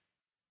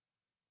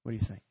 What do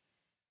you think?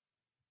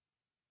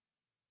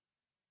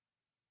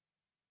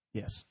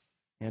 Yes.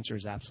 The answer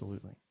is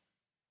absolutely.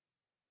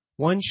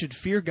 One should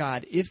fear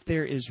God if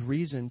there is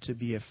reason to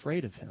be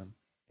afraid of him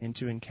and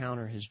to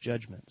encounter his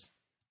judgments.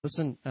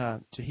 Listen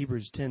to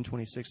Hebrews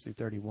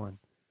 10:26-31.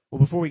 Well,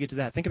 before we get to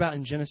that, think about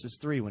in Genesis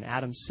 3 when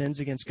Adam sins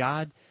against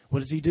God. What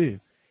does he do?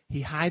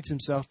 He hides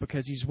himself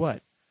because he's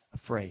what?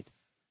 Afraid.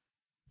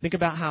 Think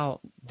about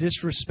how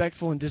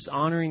disrespectful and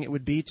dishonoring it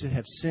would be to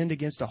have sinned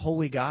against a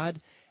holy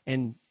God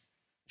and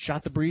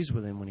shot the breeze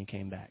with him when he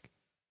came back,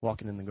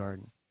 walking in the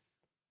garden.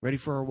 Ready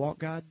for our walk,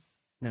 God?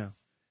 No.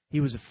 He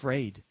was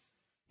afraid.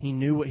 He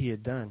knew what he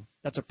had done.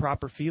 That's a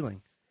proper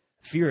feeling.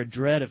 Fear, a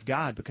dread of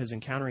God, because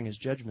encountering his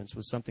judgments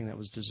was something that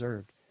was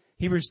deserved.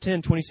 Hebrews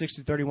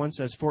 10:26-31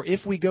 says, For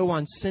if we go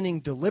on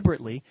sinning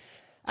deliberately,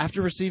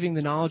 after receiving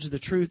the knowledge of the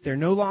truth, there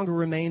no longer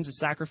remains a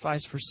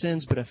sacrifice for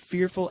sins, but a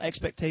fearful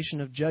expectation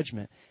of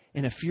judgment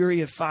and a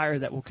fury of fire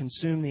that will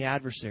consume the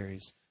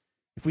adversaries.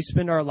 If we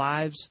spend our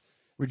lives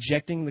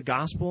rejecting the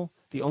gospel,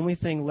 the only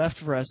thing left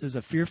for us is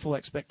a fearful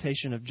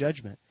expectation of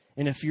judgment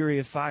and a fury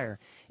of fire.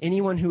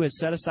 Anyone who has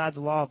set aside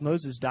the law of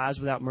Moses dies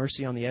without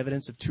mercy on the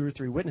evidence of 2 or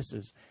 3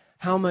 witnesses.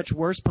 How much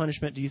worse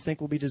punishment do you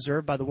think will be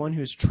deserved by the one who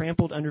has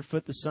trampled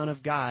underfoot the Son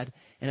of God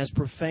and has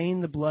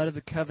profaned the blood of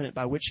the covenant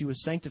by which he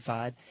was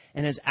sanctified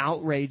and has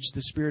outraged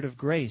the Spirit of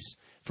grace?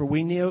 For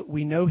we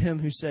know him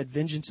who said,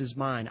 Vengeance is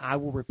mine, I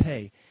will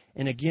repay.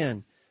 And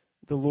again,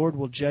 the Lord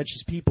will judge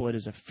his people. It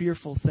is a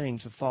fearful thing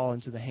to fall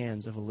into the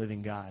hands of a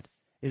living God.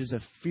 It is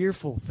a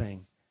fearful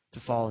thing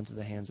to fall into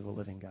the hands of a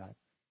living God.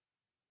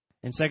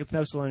 In 2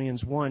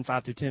 Thessalonians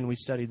 1:5-10, we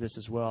studied this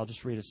as well. I'll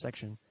just read a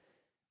section.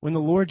 When the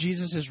Lord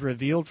Jesus is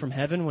revealed from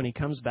heaven when he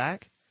comes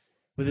back,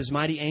 with his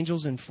mighty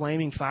angels in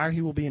flaming fire,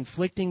 he will be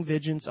inflicting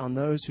vengeance on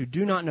those who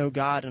do not know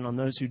God and on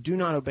those who do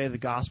not obey the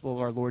gospel of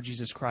our Lord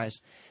Jesus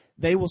Christ.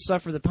 They will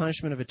suffer the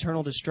punishment of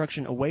eternal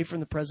destruction away from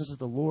the presence of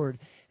the Lord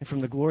and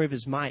from the glory of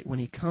his might when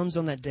he comes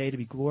on that day to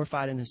be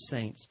glorified in his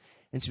saints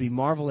and to be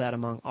marveled at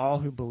among all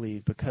who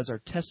believe, because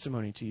our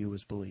testimony to you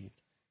was believed.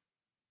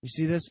 You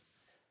see this?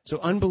 So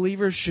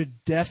unbelievers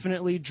should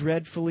definitely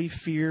dreadfully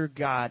fear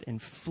God and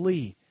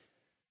flee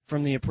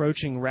from the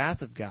approaching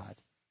wrath of God.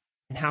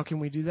 And how can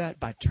we do that?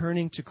 By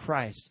turning to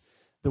Christ,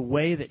 the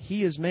way that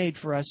he has made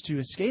for us to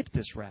escape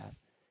this wrath.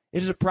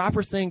 It is a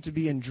proper thing to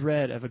be in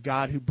dread of a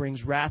God who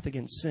brings wrath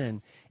against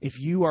sin if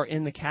you are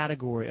in the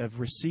category of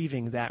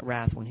receiving that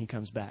wrath when he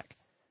comes back.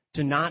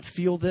 To not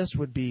feel this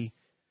would be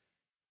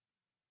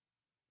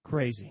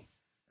crazy.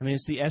 I mean,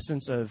 it's the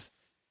essence of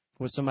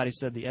what somebody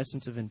said, the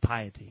essence of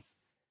impiety.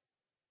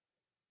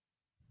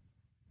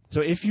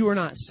 So if you are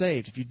not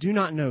saved, if you do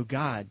not know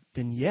God,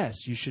 then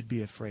yes, you should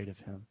be afraid of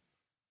him.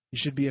 You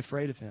should be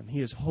afraid of him.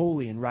 He is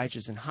holy and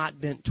righteous and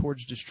hot-bent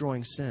towards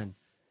destroying sin.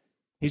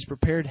 He's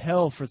prepared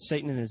hell for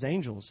Satan and his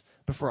angels,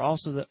 but for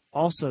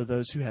also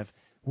those who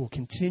will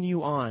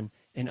continue on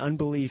in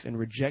unbelief and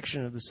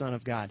rejection of the Son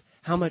of God.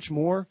 How much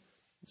more,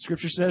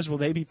 Scripture says, will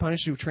they be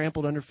punished who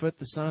trampled underfoot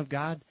the Son of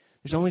God?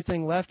 There's only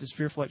thing left is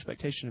fearful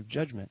expectation of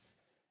judgment.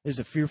 It is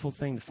a fearful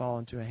thing to fall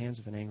into the hands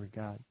of an angry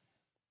God.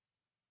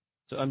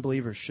 So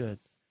unbelievers should.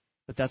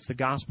 But that's the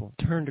gospel.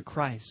 Turn to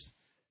Christ.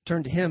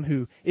 Turn to him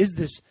who is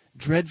this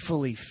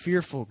dreadfully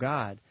fearful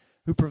God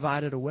who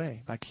provided a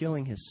way by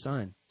killing his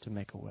Son to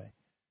make a way.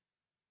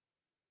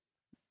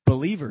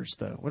 Believers,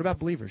 though. What about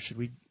believers? Should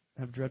we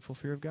have dreadful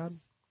fear of God?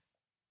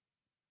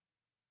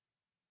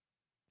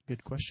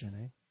 Good question,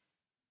 eh?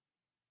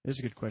 It is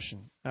a good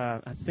question.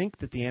 I think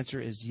that the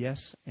answer is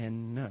yes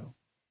and no.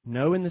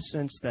 No in the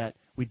sense that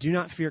we do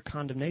not fear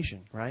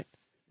condemnation, right?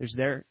 There's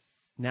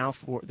now,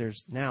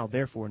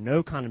 therefore,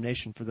 no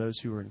condemnation for those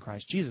who are in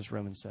Christ Jesus,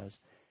 Romans says.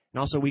 And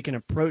also we can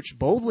approach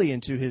boldly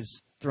into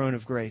his throne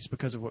of grace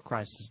because of what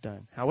Christ has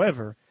done.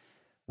 However,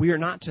 we are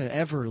not to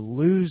ever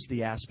lose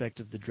the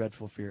aspect of the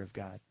dreadful fear of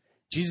God.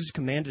 Jesus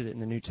commanded it in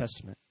the New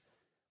Testament.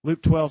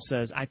 Luke 12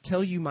 says, I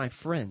tell you, my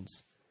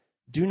friends,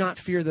 do not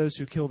fear those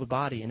who kill the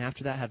body, and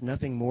after that have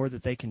nothing more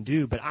that they can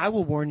do, but I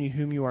will warn you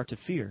whom you are to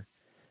fear.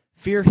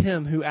 Fear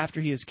him who, after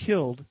he is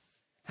killed,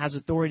 has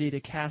authority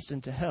to cast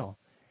into hell.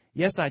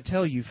 Yes, I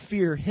tell you,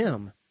 fear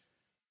him.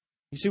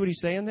 You see what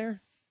he's saying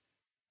there?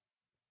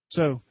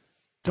 So,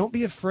 don't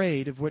be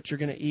afraid of what you're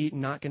going to eat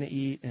and not going to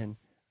eat, and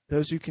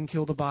those who can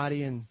kill the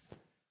body and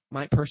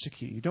might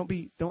persecute you.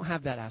 Don't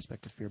have that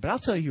aspect of fear. But I'll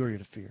tell you who you're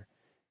to fear.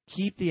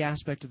 Keep the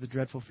aspect of the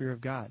dreadful fear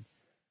of God.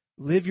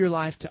 Live your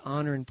life to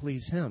honor and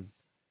please him,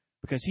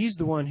 because he's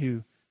the one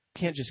who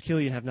can't just kill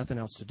you and have nothing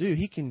else to do.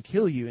 He can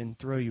kill you and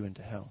throw you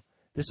into hell.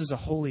 This is a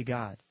holy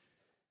God.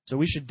 So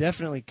we should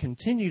definitely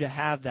continue to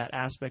have that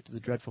aspect of the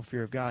dreadful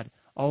fear of God,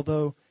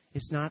 although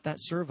it's not that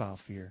servile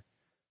fear.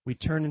 We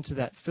turn into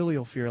that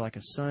filial fear like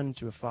a son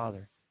to a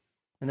father.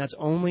 And that's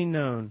only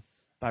known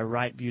by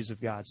right views of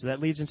God. So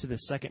that leads into the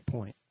second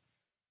point.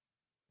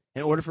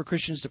 In order for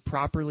Christians to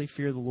properly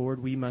fear the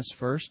Lord, we must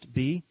first,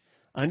 B,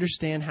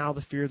 understand how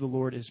the fear of the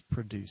Lord is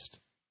produced.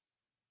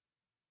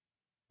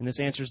 And this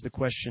answers the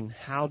question,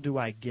 how do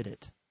I get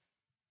it?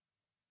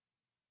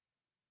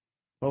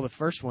 Well, the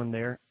first one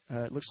there,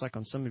 it looks like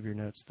on some of your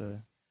notes the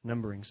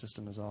numbering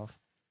system is off.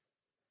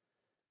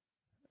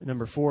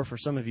 Number 4 for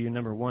some of you,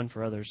 number 1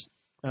 for others.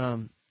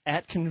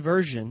 At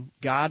conversion,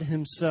 God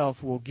himself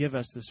will give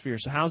us this fear.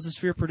 So how's this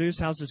fear produced?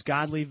 How's this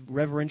godly,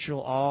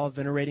 reverential, awe,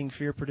 venerating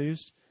fear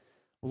produced?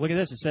 Well, look at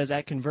this. It says,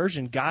 at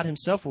conversion, God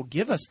himself will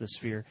give us this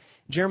fear.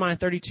 Jeremiah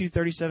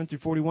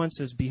 32:37-41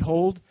 says,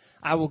 Behold,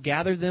 I will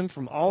gather them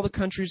from all the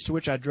countries to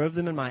which I drove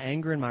them in my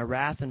anger and my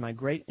wrath and my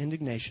great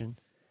indignation.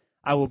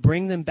 I will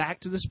bring them back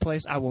to this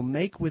place. I will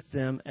make with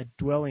them a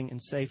dwelling in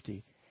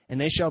safety. And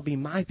they shall be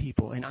my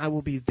people, and I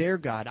will be their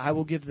God. I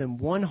will give them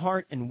one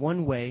heart and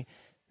one way,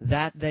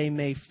 that they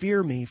may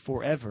fear me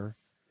forever,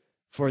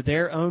 for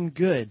their own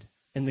good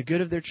and the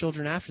good of their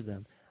children after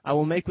them. I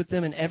will make with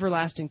them an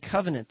everlasting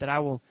covenant, that I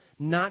will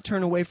not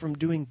turn away from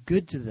doing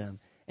good to them.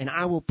 And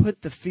I will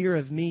put the fear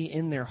of me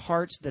in their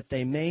hearts, that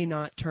they may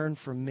not turn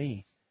from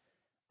me.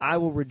 I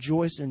will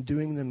rejoice in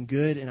doing them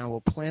good, and I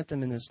will plant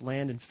them in this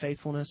land in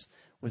faithfulness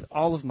with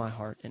all of my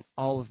heart and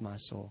all of my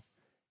soul.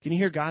 Can you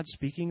hear God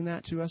speaking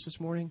that to us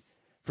this morning?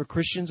 For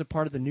Christians, a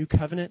part of the new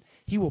covenant,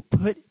 he will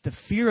put the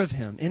fear of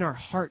him in our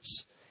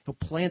hearts. He'll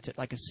plant it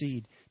like a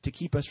seed to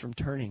keep us from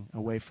turning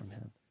away from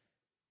him.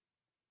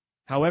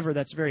 However,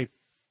 that's very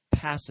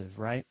passive,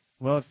 right?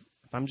 Well, if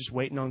I'm just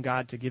waiting on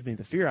God to give me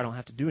the fear, I don't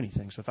have to do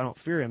anything. So if I don't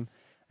fear him,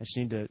 I just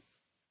need to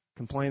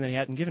complain that he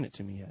hadn't given it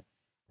to me yet,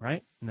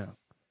 right? No.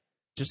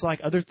 Just like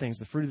other things,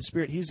 the fruit of the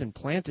Spirit, he's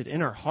implanted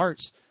in our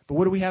hearts. But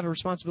what do we have a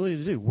responsibility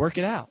to do? Work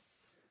it out.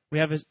 We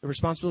have a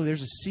responsibility.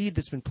 There's a seed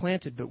that's been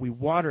planted, but we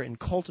water and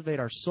cultivate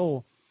our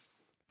soul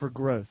for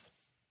growth.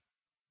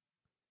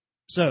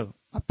 So,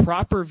 a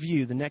proper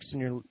view, the next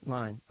in your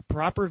line, a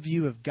proper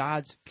view of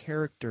God's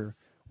character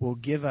will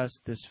give us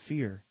this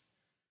fear.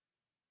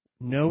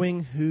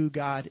 Knowing who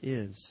God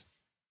is.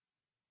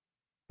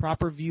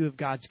 Proper view of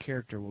God's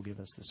character will give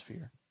us this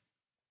fear.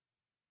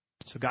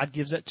 So God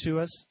gives it to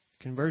us,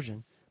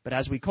 conversion. But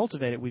as we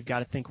cultivate it, we've got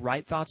to think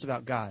right thoughts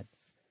about God.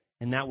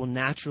 And that will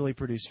naturally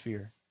produce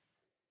fear.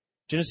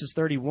 Genesis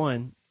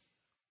 31,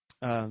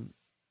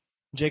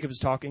 Jacob is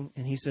talking,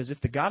 and he says,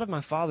 If the God of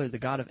my father, the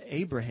God of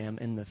Abraham,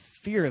 and the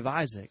fear of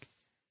Isaac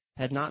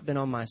had not been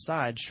on my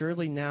side,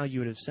 surely now you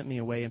would have sent me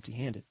away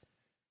empty-handed.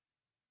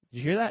 Did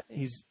you hear that?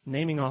 He's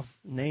naming off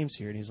names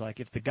here, and he's like,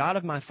 if the God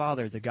of my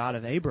father, the God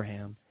of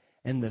Abraham,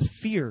 and the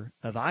fear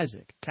of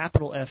Isaac,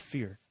 capital F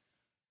fear,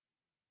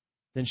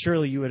 then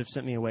surely you would have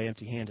sent me away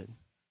empty-handed.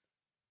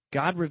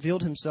 God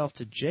revealed himself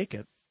to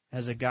Jacob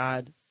as a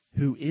God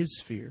who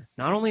is fear.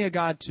 Not only a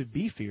God to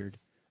be feared,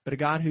 but a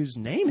God whose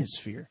name is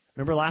fear.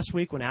 Remember last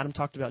week when Adam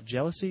talked about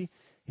jealousy?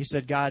 He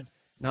said God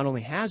not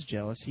only has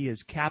jealous, he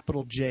is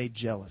capital J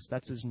jealous.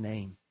 That's his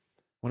name,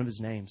 one of his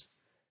names.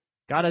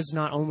 God is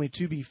not only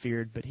to be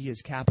feared, but he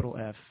is capital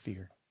F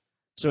fear.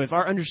 So if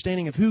our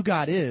understanding of who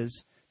God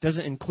is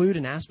doesn't include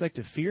an aspect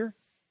of fear,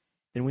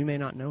 then we may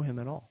not know him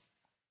at all.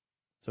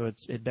 So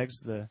it begs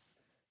the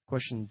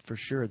question for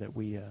sure that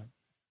we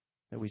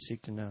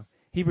seek to know.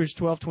 Hebrews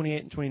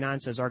 12:28 and 29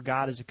 says, our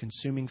God is a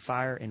consuming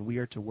fire, and we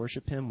are to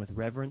worship him with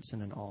reverence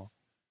and in awe.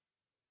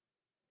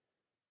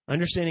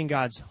 Understanding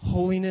God's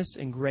holiness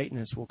and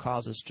greatness will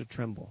cause us to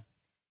tremble.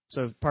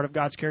 So part of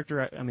God's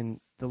character,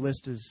 the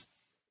list is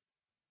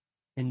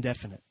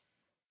indefinite.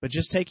 But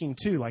just taking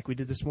two, like we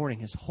did this morning,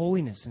 his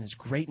holiness and his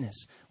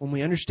greatness, when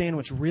we understand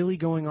what's really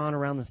going on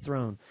around the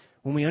throne,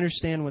 when we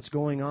understand what's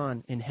going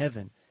on in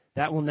heaven,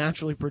 that will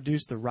naturally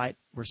produce the right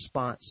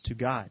response to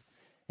God.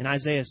 In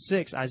Isaiah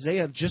 6,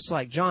 Isaiah, just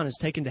like John, is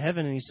taken to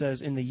heaven, and he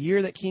says, in the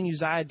year that King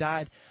Uzziah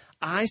died,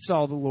 I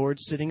saw the Lord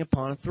sitting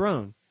upon a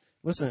throne.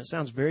 Listen, it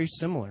sounds very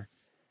similar.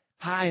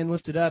 High and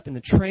lifted up, and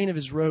the train of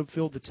his robe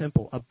filled the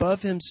temple.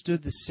 Above him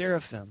stood the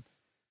seraphim,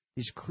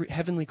 these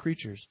heavenly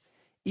creatures.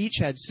 Each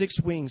had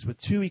 6 wings. With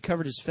 2 he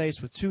covered his face,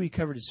 with 2 he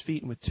covered his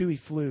feet, and with 2 he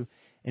flew.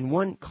 And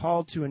one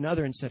called to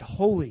another and said,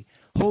 Holy,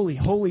 holy,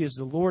 holy is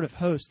the Lord of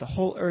hosts. The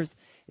whole earth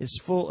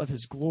is full of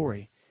his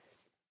glory.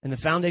 And the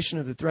foundation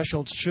of the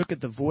threshold shook at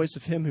the voice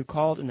of him who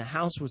called, and the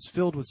house was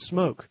filled with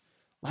smoke,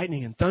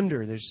 lightning, and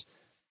thunder. There's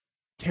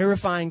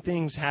terrifying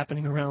things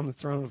happening around the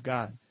throne of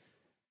God.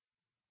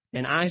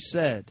 And I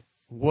said,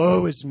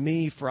 Woe is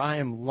me, for I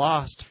am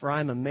lost, for I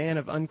am a man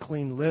of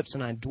unclean lips,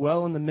 and I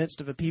dwell in the midst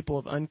of a people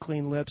of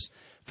unclean lips,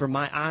 for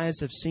my eyes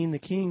have seen the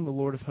King, the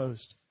Lord of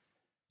hosts.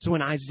 So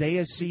when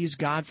Isaiah sees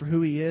God for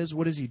who he is,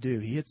 what does he do?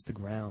 He hits the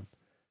ground.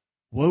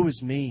 Woe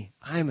is me,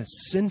 I am a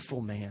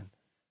sinful man.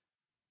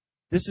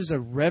 This is a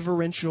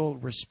reverential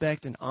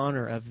respect and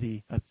honor of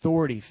the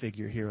authority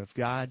figure here of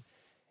God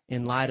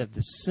in light of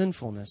the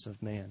sinfulness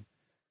of man.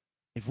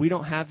 If we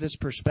don't have this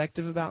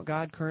perspective about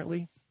God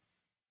currently,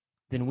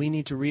 then we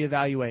need to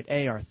reevaluate,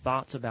 our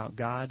thoughts about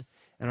God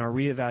and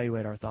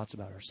reevaluate our thoughts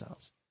about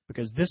ourselves.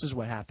 Because this is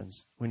what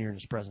happens when you're in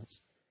his presence.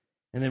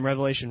 And then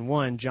Revelation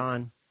 1,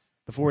 John,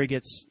 before he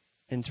gets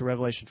into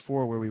Revelation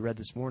 4, where we read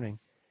this morning,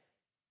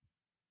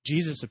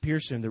 Jesus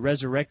appears to him, the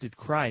resurrected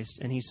Christ,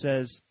 and he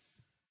says,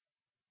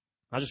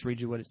 I'll just read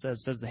you what it says.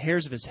 It says, the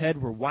hairs of his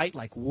head were white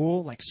like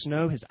wool, like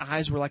snow. His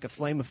eyes were like a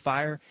flame of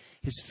fire.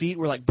 His feet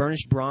were like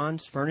burnished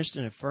bronze, furnished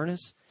in a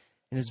furnace.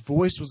 And his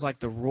voice was like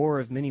the roar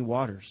of many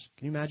waters.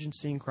 Can you imagine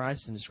seeing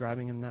Christ and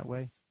describing him that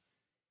way?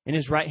 In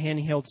his right hand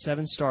he held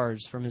 7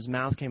 stars. From his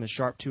mouth came a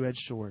sharp 2-edged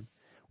sword.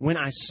 When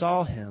I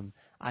saw him,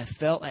 I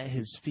fell at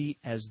his feet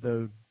as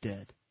though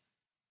dead.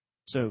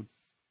 So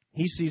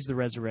he sees the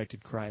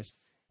resurrected Christ.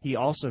 He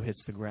also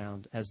hits the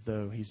ground as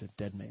though he's a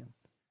dead man.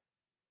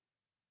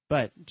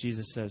 But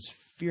Jesus says,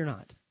 fear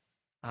not.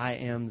 I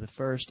am the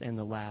first and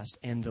the last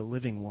and the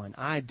living one.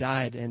 I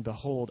died, and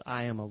behold,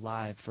 I am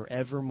alive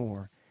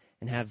forevermore,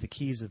 and have the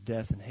keys of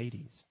death and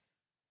Hades.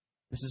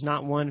 This is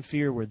not one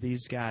fear where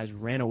these guys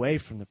ran away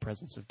from the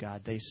presence of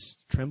God. They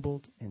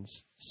trembled and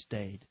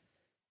stayed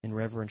in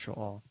reverential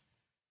awe.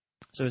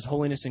 So his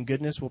holiness and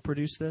goodness will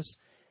produce this,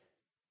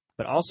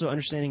 but also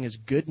understanding his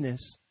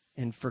goodness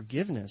and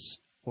forgiveness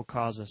will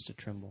cause us to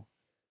tremble.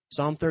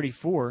 Psalm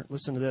 34,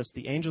 listen to this.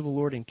 The angel of the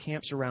Lord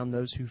encamps around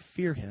those who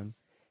fear him,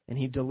 and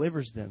he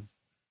delivers them.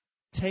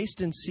 Taste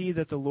and see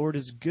that the Lord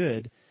is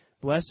good.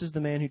 Blessed is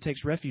the man who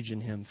takes refuge in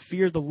him.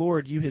 Fear the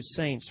Lord, you his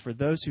saints, for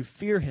those who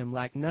fear him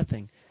lack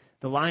nothing.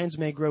 The lions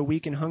may grow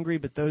weak and hungry,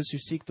 but those who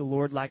seek the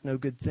Lord lack no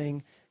good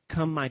thing.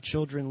 Come, my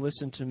children,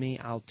 listen to me.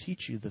 I'll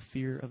teach you the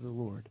fear of the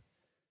Lord.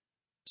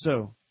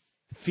 So,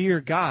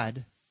 fear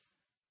God.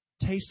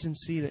 Taste and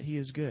see that he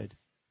is good.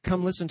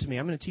 Come, listen to me.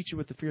 I'm going to teach you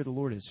what the fear of the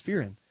Lord is.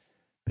 Fear him.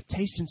 But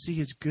taste and see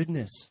his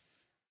goodness.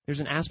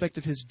 There's an aspect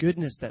of his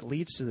goodness that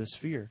leads to this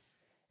fear.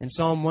 In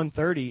Psalm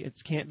 130, it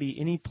can't be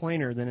any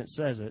plainer than it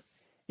says it.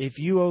 If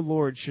you, O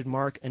Lord, should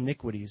mark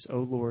iniquities, O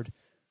Lord,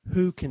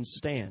 who can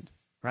stand?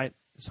 Right?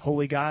 This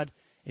holy God,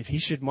 if he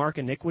should mark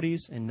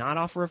iniquities and not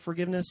offer a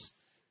forgiveness,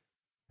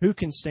 who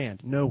can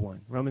stand? No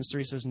one. Romans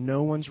 3 says,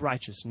 no one's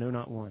righteous, no,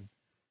 not one.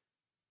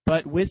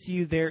 But with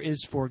you there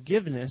is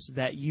forgiveness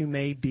that you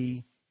may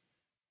be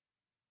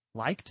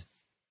liked?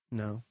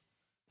 No.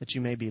 That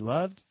you may be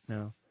loved?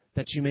 No.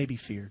 That you may be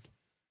feared.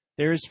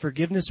 There is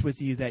forgiveness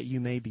with you that you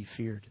may be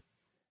feared.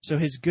 So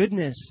his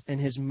goodness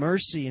and his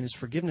mercy and his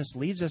forgiveness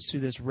leads us to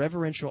this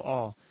reverential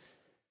awe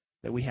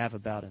that we have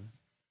about him.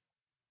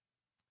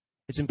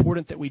 It's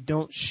important that we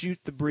don't shoot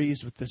the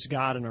breeze with this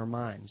God in our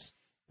minds.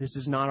 This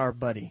is not our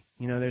buddy.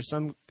 You know, there's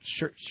some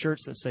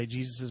shirts that say,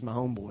 Jesus is my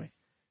homeboy.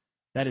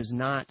 That is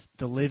not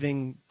the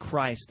living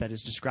Christ that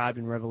is described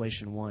in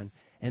Revelation 1.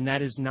 And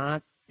that is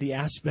not the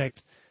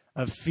aspect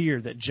of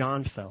fear that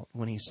John felt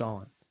when he saw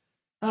him.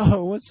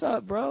 Oh, what's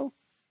up, bro?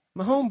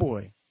 My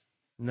homeboy.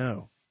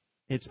 No.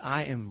 It's,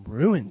 I am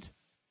ruined.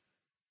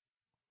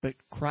 But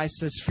Christ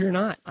says, fear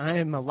not. I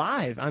am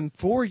alive. I'm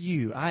for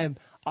you. I am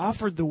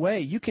offered the way.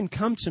 You can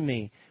come to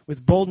me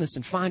with boldness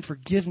and find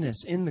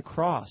forgiveness in the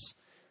cross.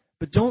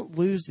 But don't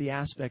lose the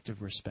aspect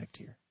of respect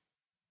here.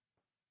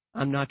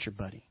 I'm not your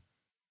buddy.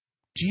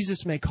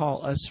 Jesus may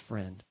call us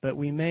friend, but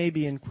we may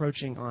be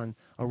encroaching on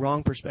a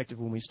wrong perspective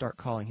when we start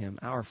calling him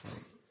our friend.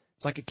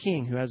 It's like a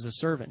king who has a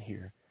servant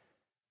here.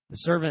 The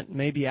servant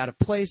may be out of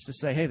place to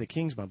say, hey, the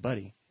king's my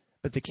buddy.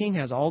 But the king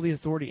has all the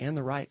authority and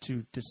the right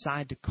to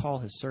decide to call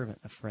his servant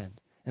a friend.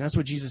 And that's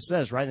what Jesus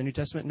says, right? In the New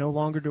Testament, no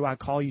longer do I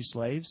call you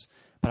slaves,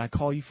 but I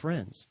call you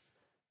friends.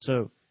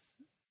 So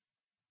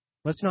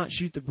let's not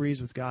shoot the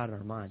breeze with God in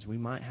our minds. We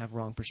might have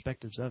wrong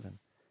perspectives of him.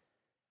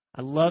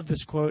 I love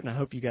this quote, and I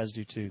hope you guys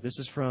do too. This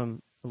is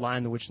from The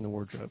Lion, the Witch, and the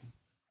Wardrobe.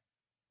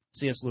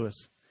 C.S.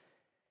 Lewis,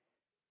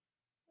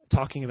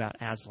 talking about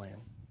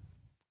Aslan.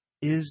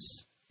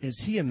 Is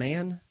he a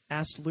man?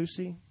 Asked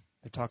Lucy.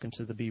 They're talking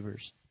to the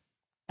beavers.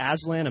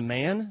 Aslan a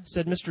man?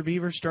 Said Mr.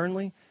 Beaver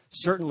sternly.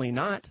 Certainly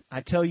not. I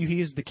tell you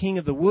he is the king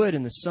of the wood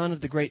and the son of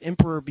the great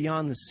emperor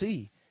beyond the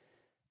sea.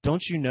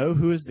 Don't you know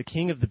who is the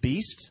king of the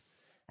beasts?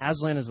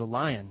 Aslan is a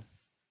lion.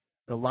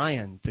 The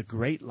lion, the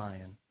great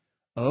lion.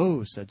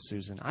 Oh, said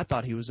Susan, I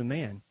thought he was a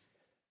man.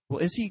 Well,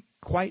 is he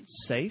quite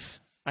safe?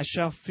 I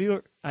shall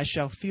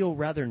feel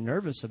rather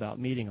nervous about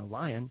meeting a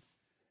lion.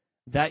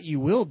 That you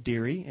will,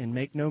 dearie, and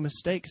make no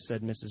mistake,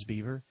 said Mrs.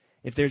 Beaver.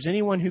 If there's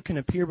anyone who can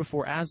appear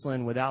before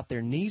Aslan without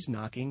their knees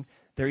knocking,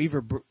 they're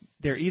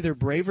either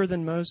braver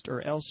than most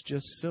or else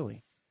just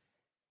silly.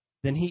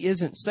 Then he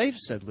isn't safe,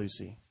 said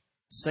Lucy.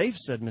 Safe,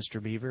 said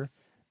Mr. Beaver.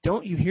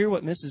 Don't you hear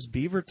what Mrs.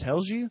 Beaver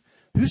tells you?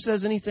 Who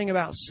says anything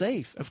about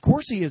safe? Of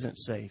course he isn't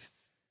safe.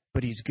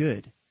 But he's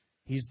good.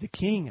 He's the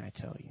king, I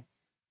tell you.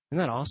 Isn't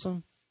that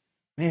awesome?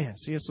 Man,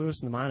 C.S. Lewis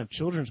in the mind of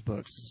children's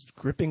books is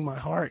gripping my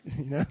heart.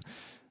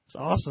 It's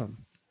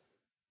awesome.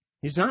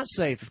 He's not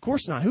safe. Of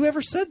course not.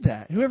 Whoever said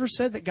that? Whoever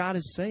said that God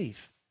is safe?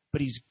 But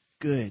he's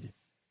good.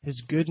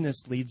 His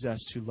goodness leads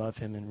us to love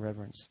him in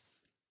reverence.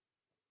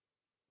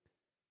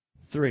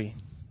 3,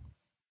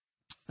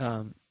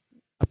 a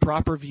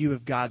proper view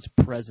of God's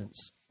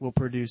presence will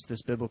produce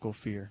this biblical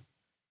fear.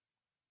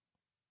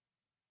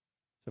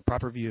 The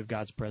proper view of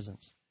God's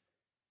presence.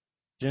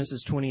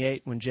 Genesis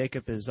 28, when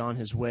Jacob is on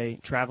his way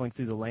traveling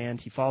through the land,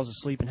 he falls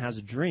asleep and has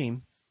a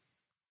dream.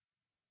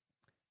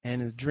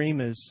 And the dream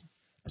is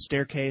a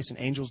staircase and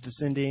angels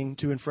descending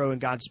to and fro,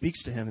 and God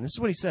speaks to him. And this is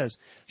what he says.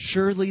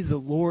 Surely the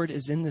Lord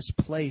is in this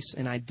place,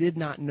 and I did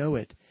not know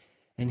it.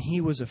 And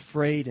he was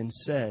afraid and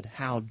said,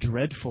 how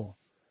dreadful,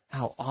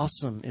 how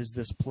awesome is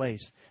this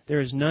place.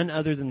 There is none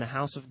other than the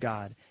house of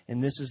God,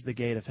 and this is the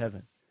gate of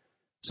heaven.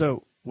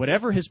 So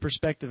whatever his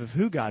perspective of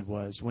who God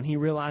was, when he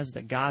realized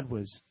that God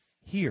was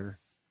here,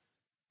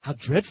 how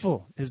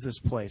dreadful is this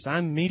place?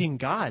 I'm meeting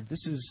God.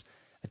 This is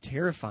a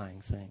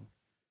terrifying thing.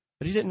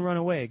 But he didn't run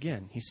away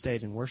again. He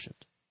stayed and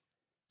worshipped.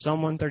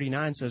 Psalm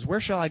 139 says,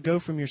 where shall I go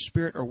from your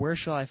spirit, or where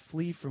shall I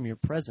flee from your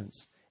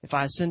presence? If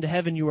I ascend to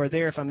heaven, you are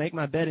there. If I make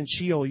my bed in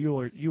Sheol,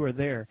 you are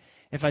there.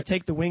 If I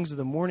take the wings of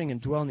the morning and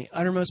dwell in the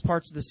uttermost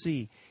parts of the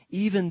sea,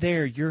 even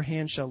there your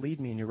hand shall lead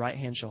me, and your right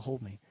hand shall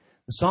hold me.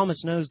 The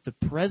psalmist knows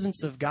the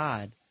presence of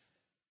God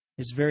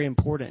is very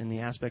important in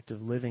the aspect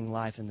of living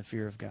life in the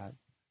fear of God.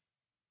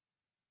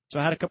 So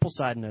I had a couple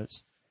side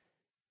notes.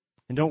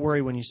 And don't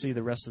worry when you see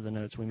the rest of the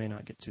notes. We may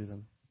not get to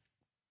them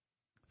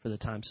for the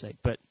time's sake.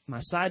 But my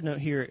side note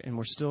here, and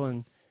we're still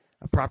in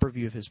a proper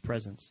view of his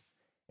presence,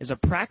 is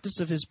a practice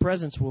of his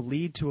presence will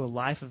lead to a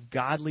life of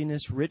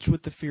godliness rich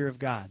with the fear of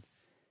God.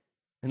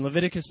 In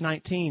Leviticus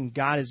 19,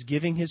 God is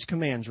giving his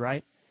commands,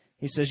 right?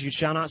 He says, you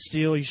shall not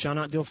steal, you shall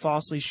not deal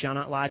falsely, you shall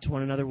not lie to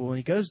one another. Well, when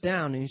he goes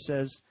down and he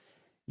says,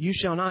 you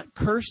shall not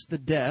curse the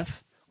deaf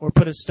or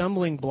put a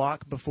stumbling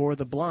block before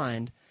the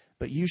blind,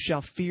 but you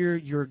shall fear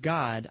your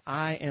God.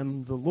 I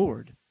am the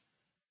Lord.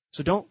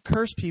 So don't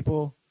curse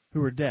people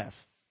who are deaf,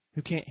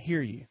 who can't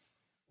hear you.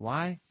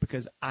 Why?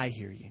 Because I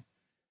hear you.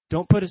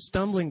 Don't put a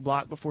stumbling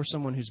block before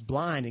someone who's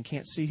blind and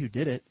can't see who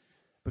did it,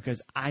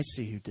 because I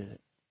see who did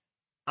it.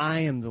 I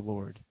am the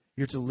Lord.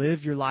 You're to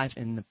live your life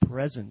in the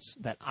presence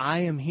that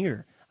I am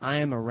here. I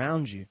am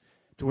around you.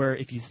 To where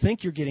if you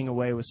think you're getting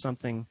away with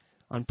something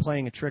on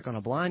playing a trick on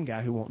a blind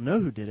guy who won't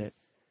know who did it,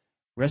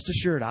 rest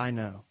assured I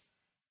know.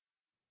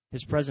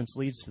 His presence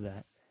leads to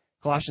that.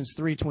 Colossians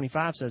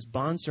 3:25 says,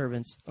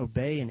 bondservants,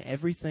 obey in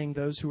everything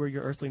those who are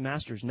your earthly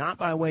masters, not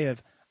by way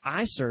of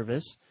eye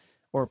service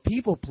or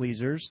people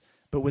pleasers,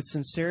 but with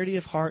sincerity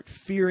of heart,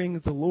 fearing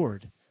the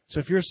Lord. So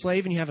if you're a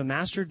slave and you have a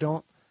master,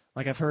 don't,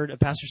 like I've heard a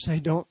pastor say,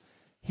 don't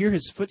hear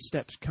his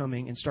footsteps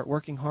coming and start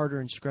working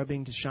harder and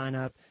scrubbing to shine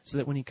up so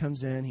that when he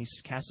comes in, he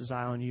casts his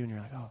eye on you and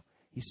you're like, oh,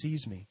 he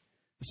sees me.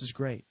 This is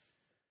great.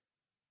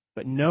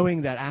 But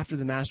knowing that after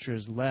the master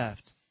has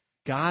left,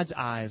 God's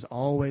eye is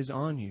always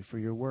on you for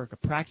your work,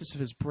 a practice of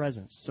his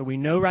presence. So we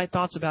know right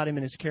thoughts about him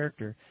and his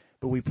character,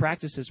 but we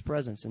practice his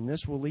presence, and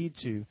this will lead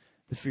to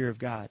the fear of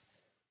God.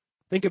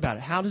 Think about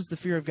it. How does the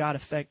fear of God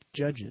affect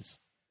judges?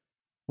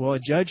 Well, a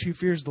judge who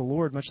fears the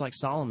Lord, much like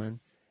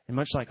Solomon, and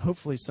much like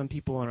hopefully some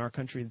people in our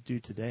country do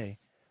today,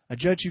 a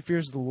judge who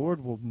fears the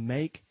Lord will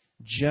make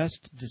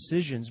just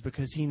decisions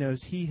because he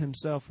knows he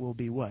himself will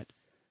be what?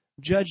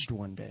 Judged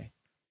one day.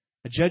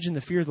 A judge in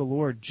the fear of the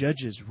Lord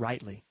judges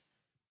rightly.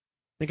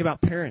 Think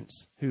about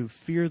parents who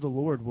fear the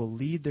Lord will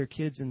lead their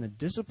kids in the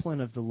discipline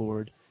of the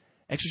Lord,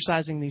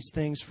 exercising these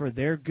things for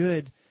their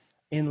good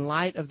in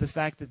light of the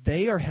fact that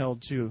they are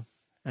held to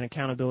an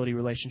accountability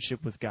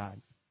relationship with God.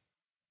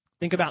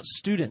 Think about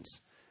students.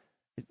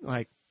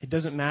 It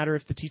doesn't matter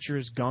if the teacher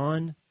is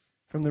gone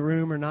from the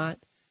room or not.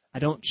 I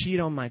don't cheat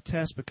on my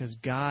test because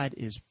God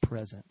is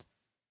present.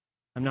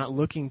 I'm not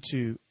looking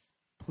to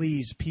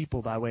please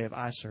people by way of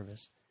eye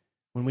service.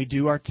 When we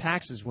do our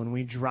taxes, when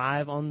we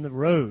drive on the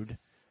road,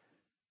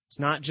 it's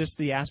not just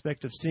the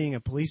aspect of seeing a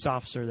police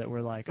officer that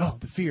we're like, oh,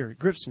 the fear, it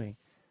grips me.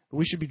 But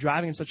we should be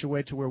driving in such a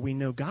way to where we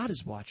know God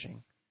is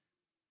watching.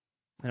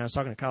 And I was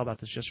talking to Kyle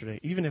about this yesterday.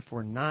 Even if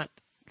we're not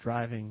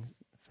driving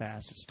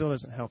fast, it still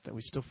doesn't help that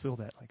we still feel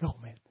that, like, oh,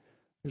 man,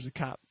 there's a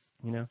cop,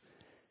 you know.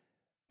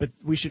 But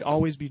we should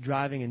always be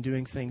driving and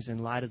doing things in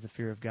light of the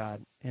fear of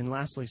God. And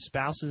lastly,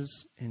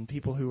 spouses and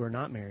people who are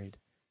not married,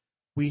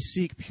 we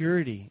seek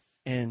purity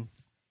and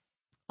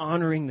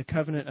honoring the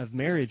covenant of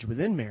marriage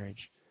within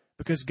marriage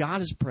because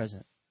God is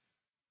present.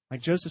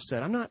 Like Joseph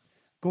said, I'm not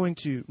going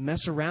to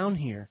mess around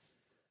here.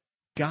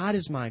 God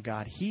is my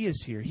God. He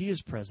is here. He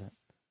is present.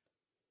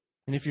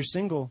 And if you're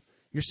single,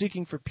 you're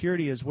seeking for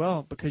purity as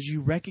well because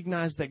you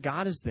recognize that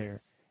God is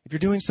there. If you're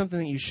doing something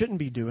that you shouldn't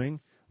be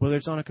doing, whether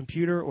it's on a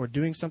computer or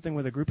doing something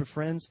with a group of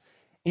friends,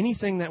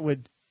 anything that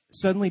would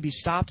suddenly be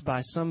stopped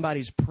by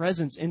somebody's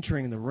presence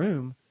entering the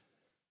room,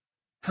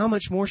 how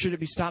much more should it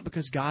be stopped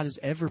because God is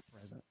ever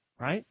present,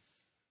 right?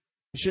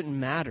 It shouldn't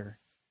matter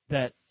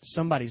that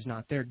somebody's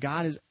not there.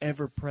 God is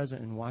ever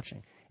present and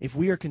watching. If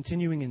we are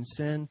continuing in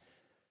sin,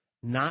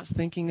 not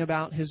thinking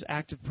about his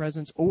active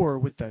presence, or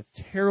with the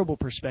terrible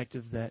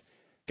perspective that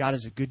God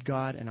is a good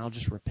God and I'll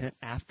just repent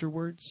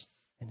afterwards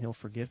and he'll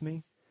forgive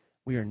me,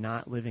 we are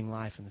not living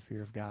life in the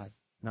fear of God.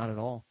 Not at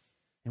all.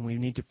 And we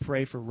need to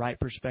pray for right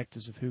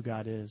perspectives of who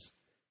God is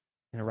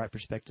and a right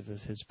perspective of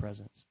his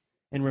presence.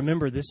 And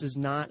remember, this is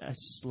not a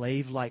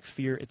slave-like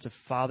fear. It's a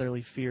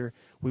fatherly fear.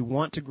 We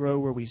want to grow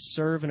where we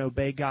serve and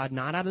obey God,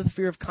 not out of the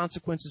fear of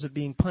consequences of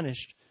being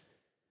punished,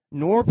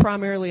 nor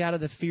primarily out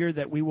of the fear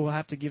that we will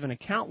have to give an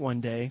account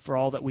one day for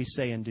all that we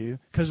say and do,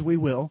 because we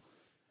will,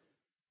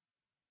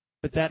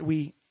 but that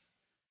we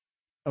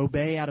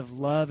obey out of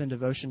love and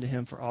devotion to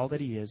him for all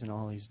that he is and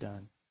all he's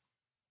done.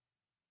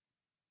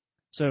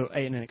 So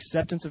an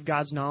acceptance of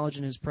God's knowledge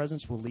and his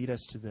presence will lead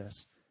us to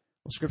this.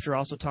 Well, Scripture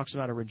also talks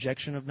about a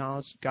rejection of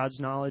knowledge. God's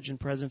knowledge and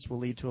presence will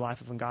lead to a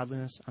life of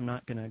ungodliness. I'm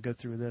not going to go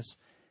through this.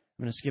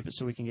 I'm going to skip it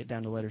so we can get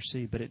down to letter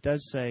C. But it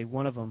does say,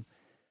 one of them,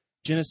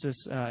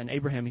 Genesis and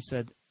Abraham, he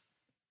said,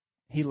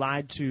 he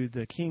lied to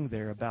the king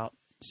there about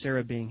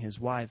Sarah being his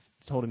wife,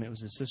 told him it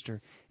was his sister.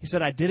 He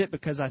said, I did it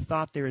because I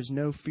thought there is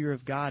no fear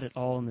of God at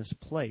all in this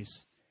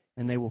place,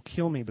 and they will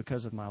kill me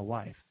because of my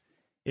wife.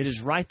 It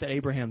is right that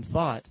Abraham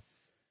thought,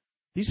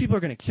 these people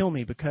are going to kill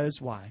me because,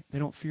 why? They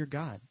don't fear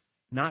God.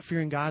 Not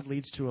fearing God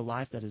leads to a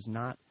life that is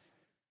not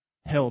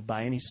held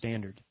by any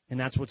standard. And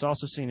that's what's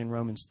also seen in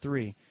Romans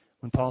 3,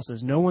 when Paul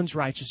says, no one's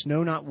righteous,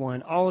 no, not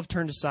one. All have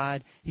turned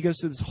aside. He goes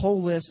through this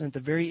whole list, and at the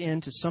very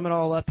end, to sum it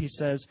all up, he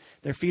says,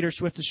 their feet are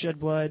swift to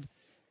shed blood.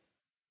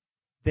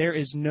 There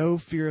is no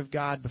fear of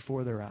God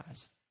before their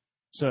eyes.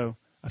 So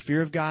a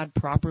fear of God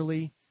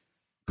properly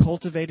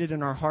cultivated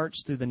in our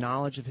hearts through the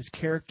knowledge of his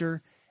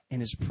character and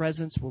his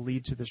presence will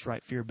lead to this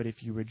right fear. But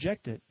if you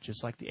reject it,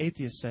 just like the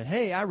atheist said,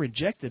 hey, I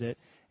rejected it,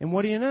 and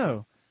what do you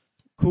know?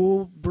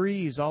 Cool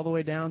breeze all the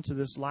way down to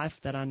this life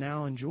that I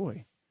now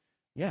enjoy.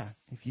 Yeah,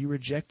 if you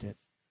reject it,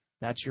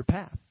 that's your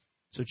path.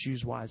 So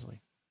choose wisely.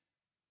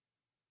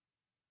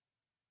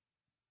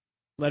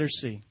 Letter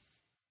C.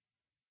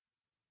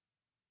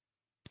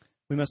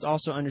 We must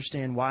also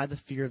understand why the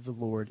fear of the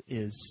Lord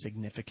is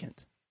significant.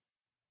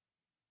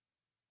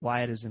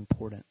 Why it is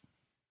important.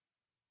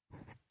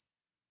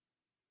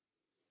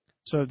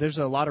 So there's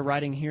a lot of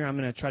writing here. I'm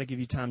going to try to give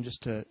you time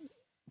just to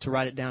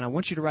write it down. I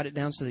want you to write it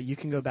down so that you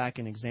can go back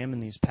and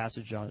examine these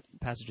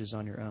passages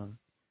on your own.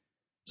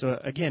 So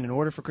again, in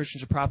order for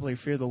Christians to properly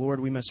fear the Lord,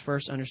 we must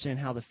first understand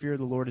how the fear of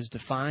the Lord is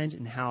defined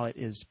and how it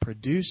is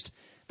produced.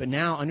 But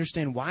now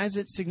understand, why is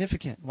it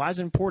significant? Why is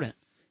it important?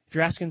 If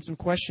you're asking some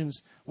questions,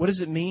 what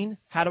does it mean?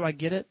 How do I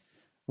get it?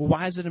 Well,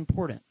 why is it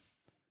important?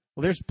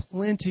 Well, there's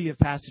plenty of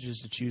passages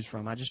to choose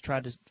from. I just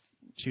tried to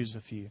choose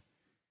a few.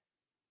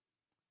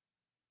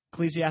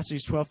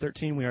 Ecclesiastes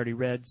 12:13, we already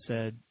read,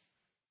 said,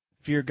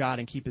 fear God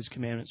and keep his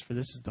commandments, for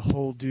this is the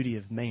whole duty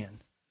of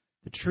man.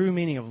 The true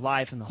meaning of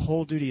life and the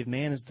whole duty of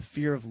man is the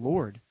fear of the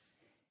Lord.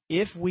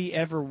 If we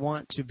ever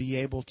want to be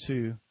able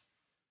to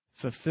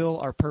fulfill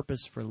our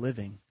purpose for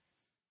living,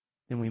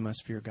 then we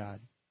must fear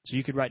God. So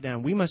you could write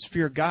down, we must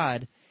fear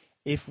God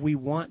if we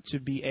want to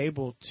be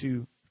able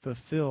to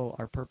fulfill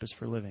our purpose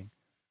for living.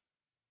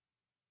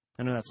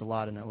 I know that's a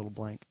lot in that little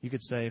blank. You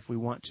could say if we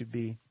want to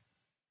be,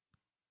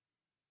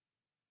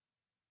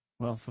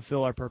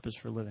 fulfill our purpose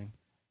for living.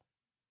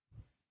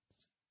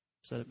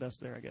 Said it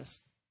best there, I guess.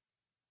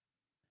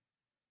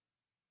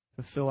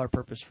 Fulfill our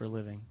purpose for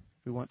living.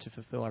 We want to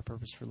fulfill our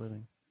purpose for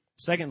living.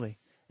 Secondly,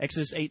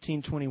 Exodus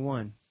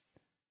 18:21.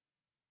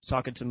 It's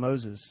talking to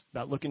Moses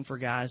about looking for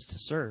guys to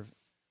serve.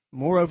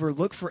 Moreover,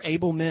 look for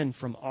able men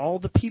from all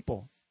the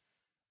people,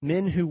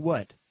 men who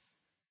what?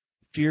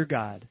 Fear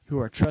God, who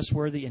are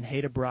trustworthy and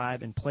hate a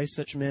bribe, and place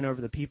such men over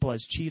the people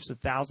as chiefs of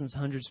thousands,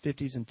 hundreds,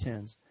 fifties, and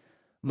tens.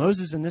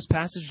 Moses in this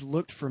passage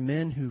looked for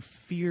men who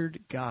feared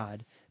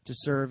God to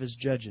serve as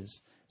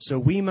judges. So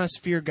we must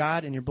fear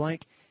God, in your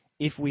blank,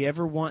 if we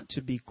ever want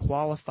to be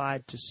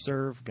qualified to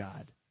serve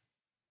God.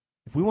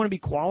 If we want to be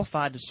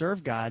qualified to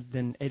serve God,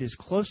 then it is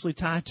closely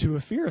tied to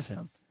a fear of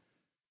Him.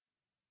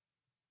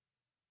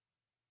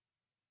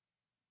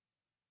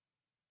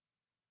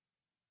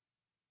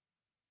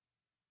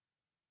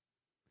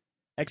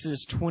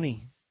 Exodus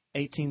 20,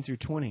 18 through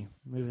 20,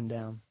 moving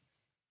down.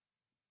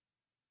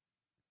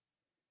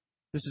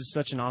 This is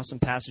such an awesome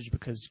passage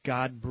because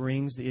God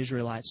brings the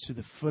Israelites to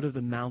the foot of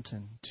the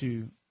mountain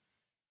to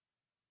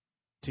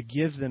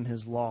give them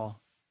His law.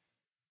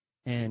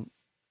 And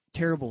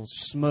terrible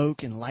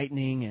smoke and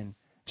lightning and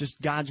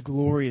just God's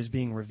glory is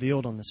being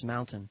revealed on this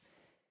mountain.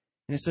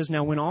 And it says,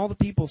 now when all the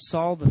people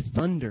saw the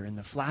thunder and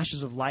the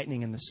flashes of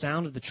lightning and the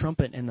sound of the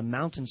trumpet and the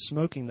mountain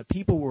smoking, the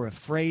people were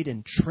afraid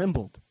and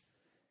trembled.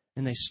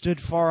 And they stood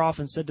far off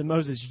and said to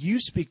Moses, you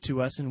speak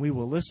to us and we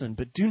will listen,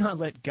 but do not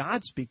let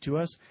God speak to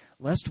us,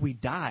 lest we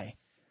die.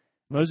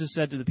 Moses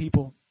said to the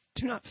people,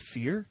 do not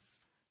fear,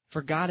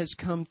 for God has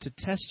come to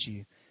test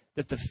you,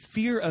 that the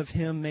fear of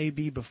Him may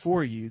be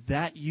before you,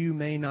 that you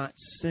may not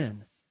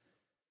sin.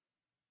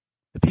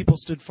 The people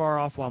stood far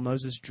off while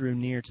Moses drew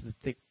near to the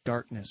thick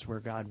darkness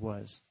where God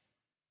was.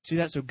 See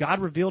that? So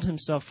God revealed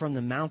Himself from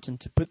the mountain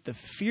to put the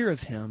fear of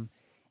Him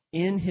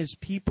in His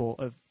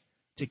people,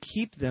 to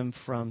keep them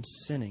from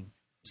sinning.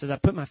 It says, I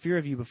put my fear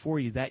of you before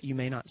you, that you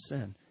may not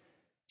sin.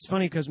 It's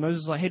funny because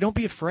Moses is like, hey, don't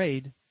be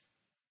afraid.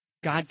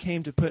 God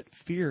came to put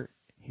fear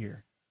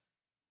here.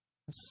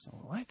 That's,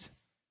 what?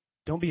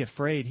 Don't be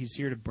afraid. He's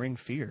here to bring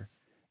fear.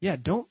 Yeah,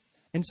 don't.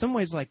 In some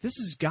ways, like, this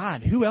is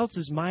God. Who else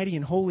is mighty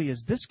and holy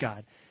as this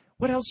God?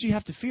 What else do you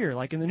have to fear?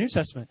 Like in the New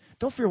Testament,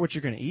 don't fear what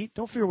you're going to eat.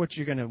 Don't fear what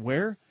you're going to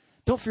wear.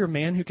 Don't fear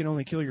man who can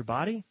only kill your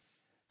body.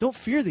 Don't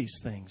fear these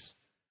things.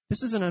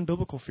 This is an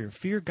unbiblical fear.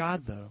 Fear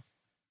God, though.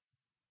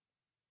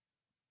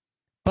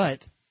 But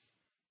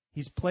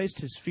He's placed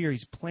His fear,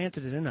 He's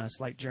planted it in us,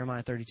 like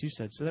Jeremiah 32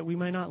 said, so that we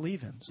may not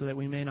leave Him, so that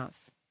we may not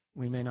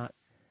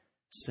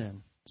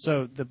sin.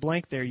 So the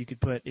blank there you could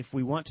put, if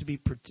we want to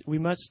be, we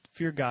must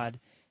fear God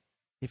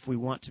if we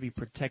want to be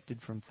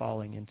protected from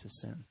falling into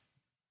sin.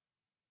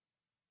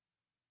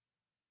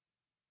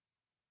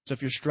 So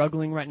if you're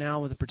struggling right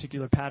now with a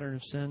particular pattern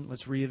of sin,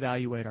 let's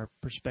reevaluate our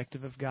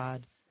perspective of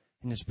God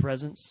and His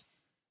presence.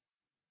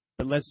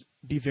 But let's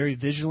be very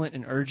vigilant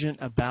and urgent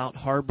about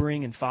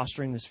harboring and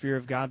fostering this fear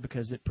of God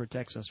because it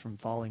protects us from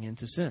falling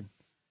into sin.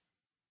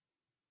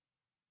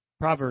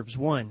 Proverbs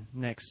 1,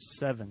 next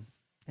 7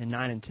 and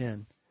 9 and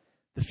 10.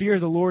 The fear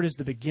of the Lord is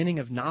the beginning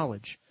of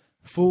knowledge.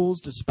 Fools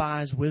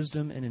despise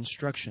wisdom and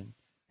instruction.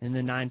 And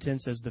then 9:10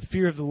 says, the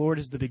fear of the Lord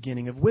is the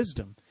beginning of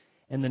wisdom,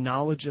 and the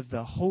knowledge of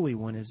the Holy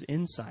One is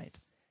insight.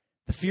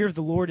 The fear of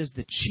the Lord is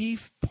the chief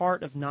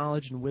part of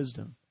knowledge and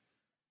wisdom.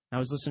 I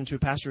was listening to a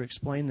pastor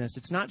explain this.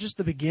 It's not just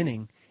the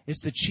beginning.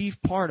 It's the chief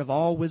part of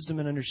all wisdom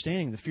and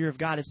understanding, the fear of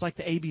God. It's like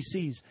the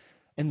ABCs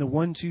and the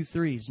 1, 2,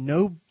 3s.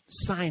 No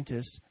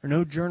scientist or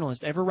no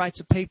journalist ever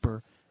writes a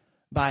paper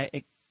by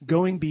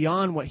going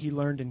beyond what he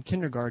learned in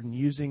kindergarten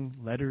using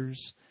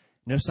letters.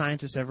 No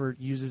scientist ever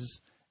uses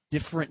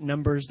different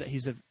numbers that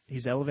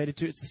he's elevated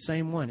to. It's the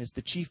same one. It's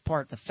the chief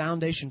part, the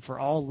foundation for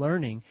all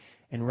learning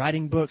and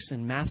writing books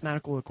and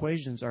mathematical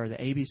equations are the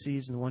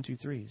ABCs and the 1, 2,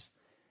 3s.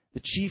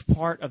 The chief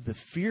part of the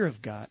fear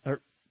of God, or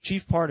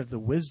chief part of the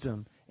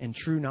wisdom and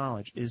true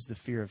knowledge is the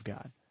fear of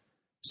God.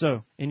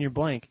 So, in your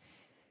blank,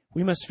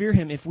 we must fear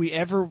Him if we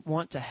ever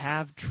want to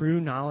have true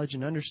knowledge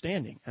and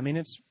understanding. I mean,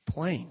 it's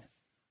plain.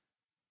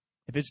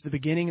 If it's the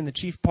beginning and the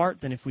chief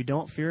part, then if we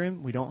don't fear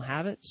Him, we don't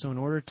have it. So in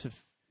order to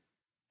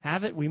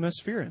have it, we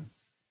must fear Him.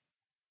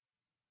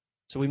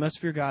 So we must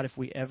fear God if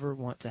we ever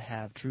want to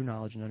have true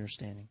knowledge and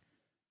understanding.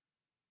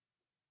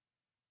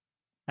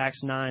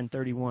 Acts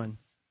 9:31.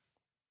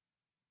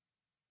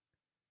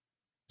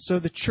 So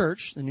the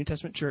church, the New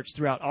Testament church,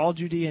 throughout all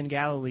Judea and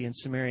Galilee and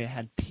Samaria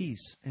had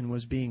peace and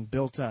was being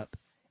built up.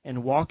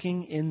 And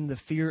walking in the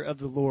fear of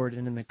the Lord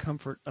and in the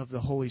comfort of the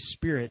Holy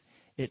Spirit,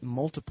 it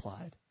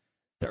multiplied.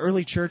 The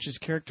early church is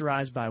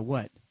characterized by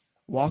what?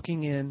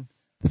 Walking in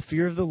the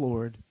fear of the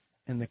Lord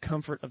and the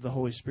comfort of the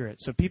Holy Spirit.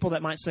 So people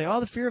that might say, oh,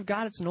 the fear of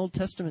God, it's an Old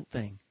Testament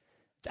thing.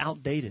 It's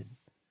outdated.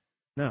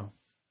 No.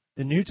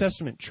 The New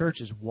Testament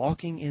church is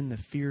walking in the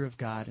fear of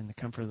God and the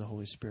comfort of the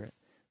Holy Spirit.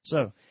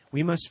 So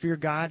we must fear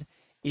God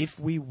if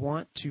we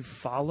want to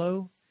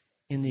follow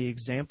in the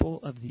example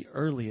of the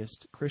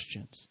earliest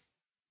Christians.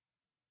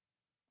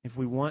 If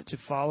we want to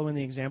follow in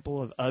the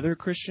example of other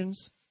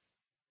Christians,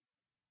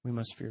 we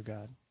must fear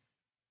God.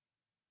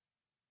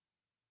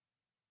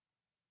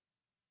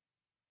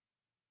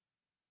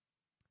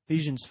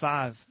 Ephesians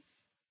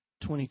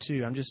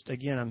 5:22.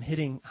 I'm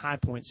hitting high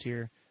points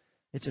here.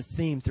 It's a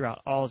theme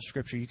throughout all of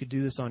Scripture. You could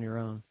do this on your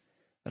own.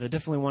 But I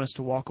definitely want us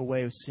to walk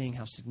away with seeing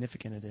how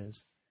significant it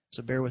is.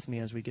 So bear with me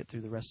as we get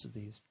through the rest of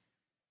these.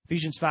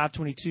 Ephesians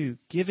 5:22,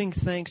 giving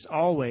thanks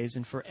always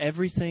and for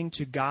everything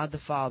to God the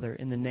Father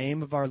in the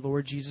name of our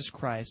Lord Jesus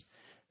Christ,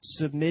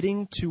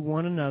 submitting to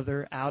one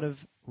another out of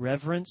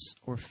reverence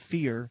or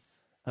fear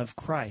of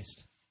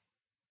Christ.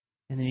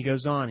 And then he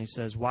goes on, he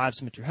says, wives,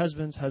 submit to your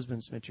husbands,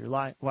 husbands, submit to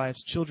your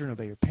wives, children,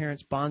 obey your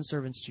parents,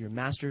 bondservants to your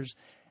masters.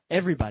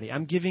 Everybody,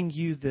 I'm giving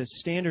you the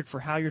standard for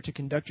how you're to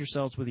conduct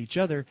yourselves with each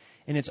other,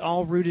 and it's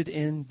all rooted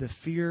in the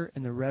fear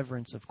and the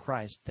reverence of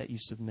Christ that you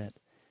submit.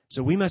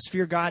 So we must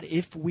fear God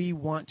if we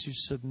want to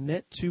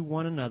submit to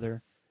one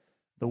another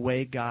the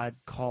way God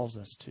calls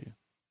us to.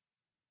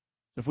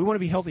 If we want to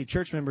be healthy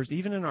church members,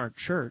 even in our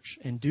church,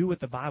 and do what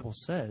the Bible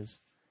says,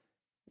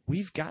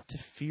 we've got to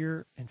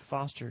fear and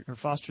foster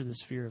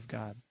this fear of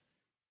God.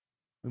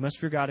 We must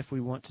fear God if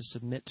we want to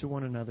submit to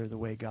one another the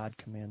way God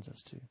commands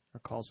us to or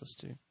calls us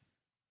to.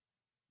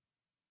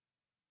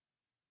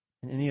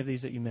 And any of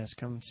these that you missed,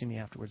 come see me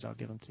afterwards. I'll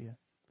give them to you.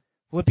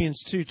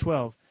 Philippians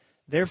 2:12.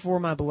 Therefore,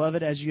 my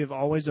beloved, as you have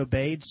always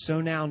obeyed,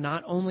 so now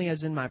not only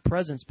as in my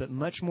presence, but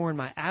much more in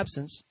my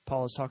absence,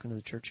 Paul is talking to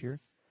the church here,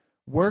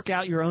 work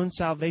out your own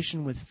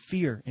salvation with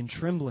fear and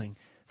trembling,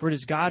 for it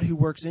is God who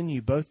works in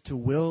you both to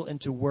will and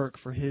to work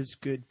for his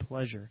good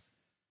pleasure.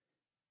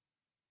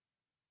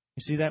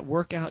 You see that?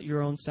 Work out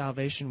your own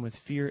salvation with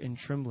fear and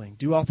trembling.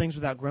 Do all things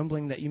without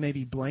grumbling, that you may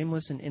be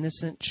blameless and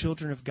innocent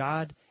children of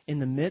God in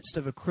the midst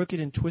of a crooked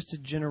and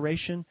twisted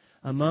generation,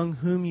 among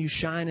whom you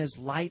shine as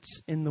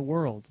lights in the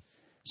world.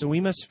 So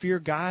we must fear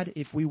God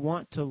if we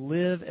want to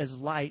live as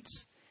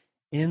lights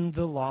in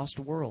the lost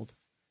world.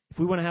 If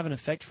we want to have an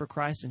effect for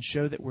Christ and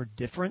show that we're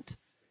different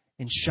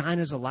and shine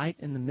as a light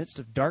in the midst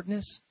of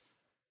darkness,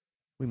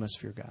 we must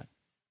fear God.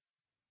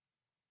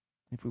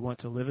 If we want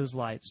to live as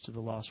lights to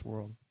the lost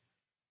world.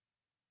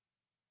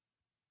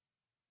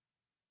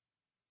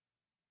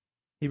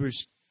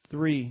 Hebrews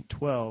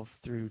 3:12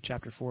 through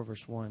chapter 4,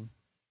 verse 1.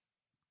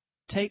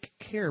 Take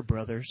care,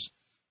 brothers.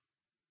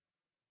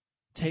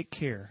 Take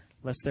care,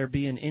 lest there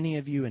be in any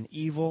of you an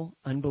evil,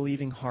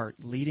 unbelieving heart,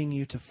 leading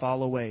you to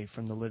fall away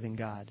from the living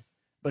God.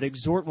 But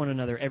exhort one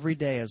another every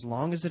day, as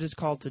long as it is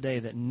called today,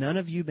 that none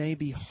of you may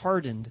be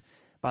hardened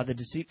by the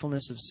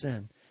deceitfulness of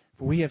sin.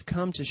 For we have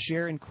come to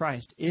share in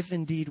Christ, if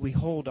indeed we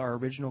hold our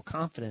original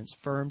confidence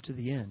firm to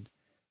the end.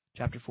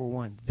 Chapter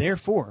 4:1.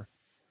 Therefore,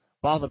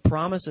 while the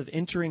promise of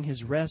entering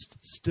his rest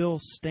still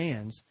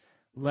stands,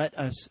 let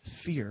us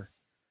fear,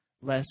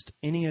 lest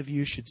any of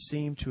you should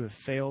seem to have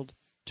failed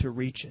to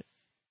reach it.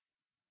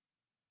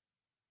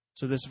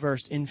 So this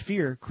verse, in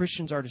fear,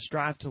 Christians are to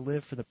strive to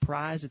live for the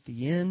prize at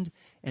the end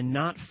and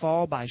not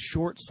fall by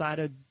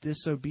short-sighted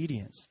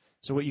disobedience.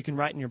 So what you can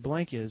write in your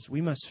blank is,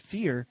 we must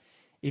fear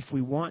if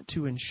we want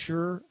to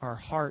ensure our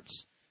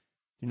hearts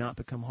do not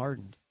become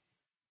hardened.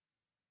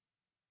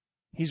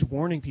 He's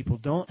warning people,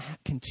 don't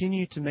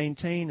continue to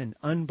maintain an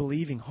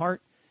unbelieving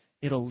heart.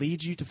 It'll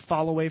lead you to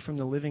fall away from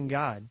the living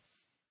God.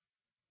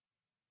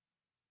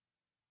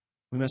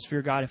 We must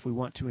fear God if we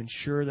want to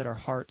ensure that our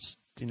hearts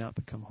do not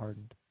become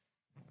hardened.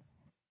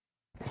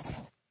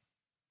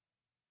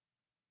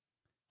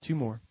 Two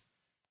more.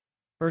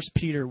 1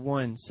 Peter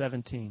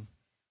 1:17.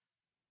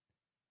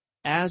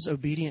 As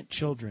obedient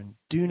children,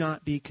 do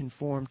not be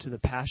conformed to the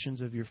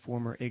passions of your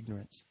former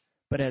ignorance,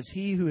 but as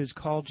he who has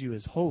called you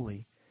is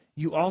holy,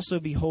 you also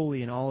be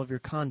holy in all of your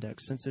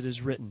conduct, since it is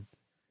written,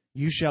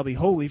 you shall be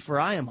holy, for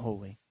I am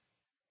holy.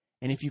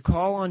 And if you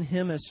call on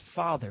him as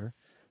Father,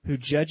 who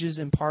judges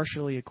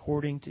impartially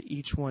according to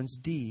each one's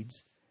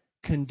deeds,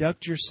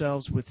 conduct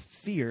yourselves with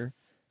fear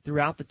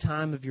throughout the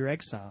time of your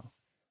exile,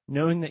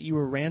 knowing that you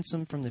were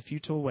ransomed from the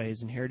futile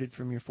ways inherited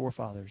from your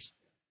forefathers,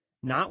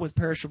 not with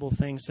perishable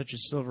things such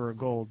as silver or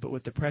gold, but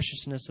with the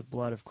preciousness of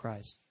blood of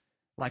Christ,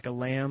 like a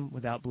lamb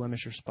without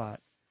blemish or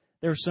spot.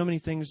 There are so many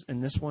things in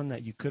this one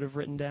that you could have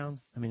written down.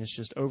 I mean, it's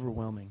just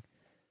overwhelming.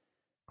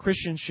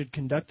 Christians should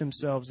conduct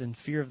themselves in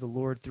fear of the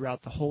Lord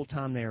throughout the whole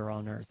time they are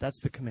on earth. That's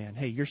the command.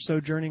 Hey, you're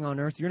sojourning on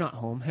earth. You're not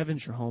home.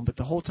 Heaven's your home. But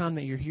the whole time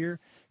that you're here,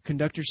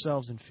 conduct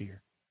yourselves in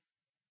fear.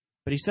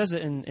 But he says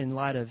it in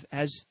light of,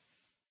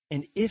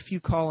 and if you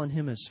call on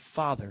him as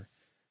Father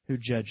who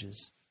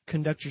judges,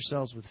 conduct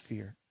yourselves with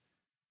fear.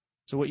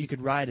 So what you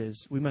could write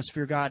is, we must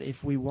fear God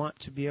if we want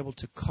to be able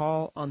to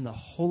call on the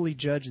holy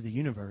judge of the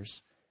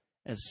universe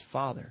as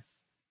Father.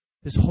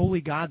 This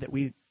holy God that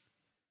we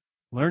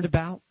learned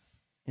about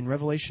in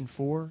Revelation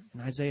 4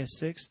 and Isaiah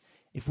 6,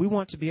 if we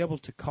want to be able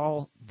to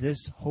call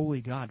this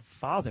holy God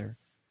Father,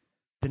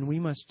 then we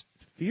must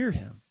fear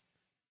him.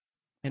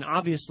 And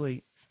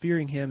obviously,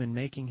 fearing him and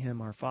making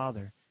him our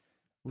Father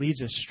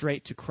leads us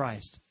straight to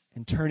Christ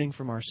and turning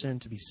from our sin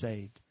to be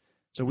saved.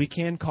 So we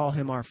can call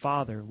him our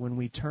Father when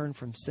we turn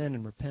from sin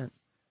and repent.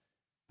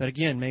 But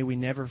again, may we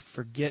never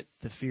forget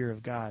the fear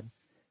of God,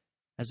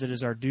 as it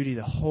is our duty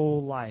the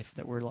whole life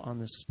that we're on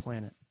this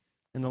planet.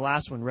 And the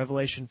last one,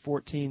 Revelation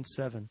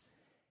 14:7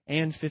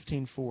 and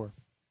 15:4.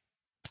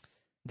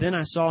 Then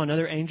I saw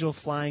another angel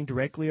flying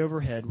directly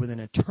overhead with an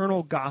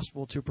eternal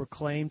gospel to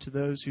proclaim to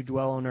those who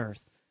dwell on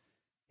earth.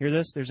 Hear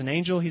this? There's an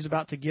angel. He's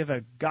about to give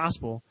a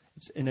gospel.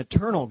 It's an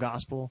eternal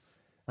gospel,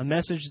 a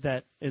message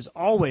that is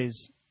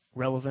always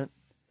relevant,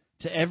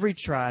 to every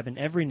tribe and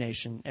every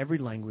nation, every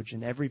language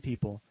and every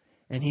people.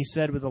 And he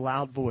said with a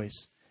loud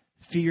voice,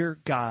 fear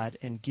God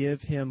and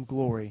give him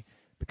glory,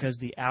 because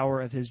the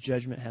hour of his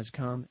judgment has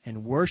come,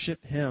 and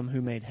worship him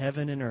who made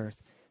heaven and earth,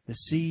 the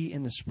sea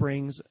and the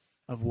springs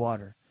of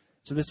water.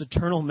 So this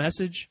eternal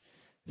message,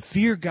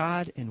 fear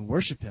God and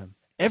worship him.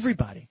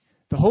 Everybody,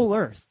 the whole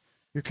earth,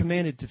 you're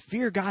commanded to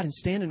fear God and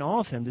stand in awe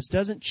of him. This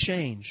doesn't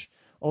change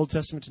Old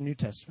Testament to New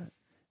Testament.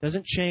 It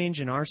doesn't change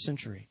in our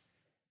century.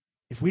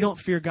 If we don't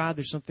fear God,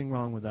 there's something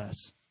wrong with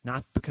us,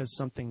 not because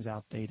something's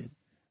outdated.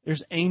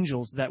 There's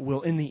angels that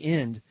will, in the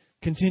end,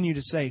 continue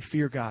to say,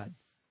 fear God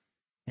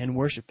and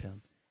worship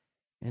him.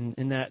 And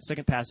in that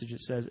second passage it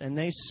says, and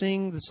they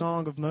sing the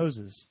song of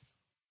Moses,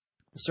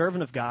 the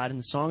servant of God, and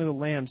the song of the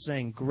Lamb,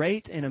 saying,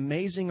 great and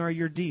amazing are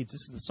your deeds.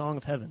 This is the song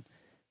of heaven.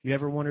 If you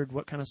ever wondered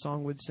what kind of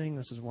song we'd sing,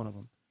 this is one of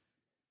them.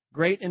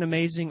 Great and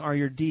amazing are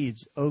your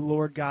deeds, O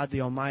Lord God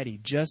the Almighty.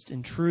 Just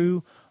and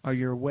true are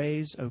your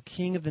ways, O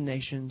King of the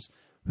nations.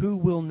 Who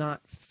will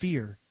not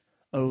fear,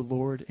 O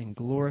Lord, and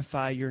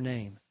glorify your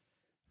name?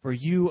 For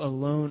you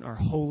alone are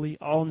holy.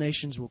 All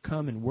nations will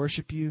come and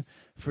worship you,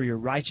 for your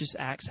righteous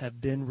acts have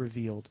been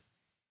revealed.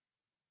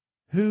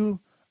 Who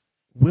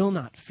will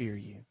not fear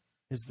you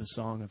is the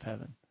song of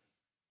heaven.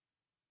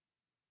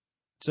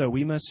 So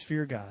we must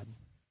fear God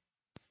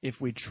if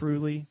we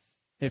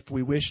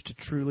wish to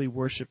truly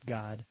worship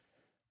God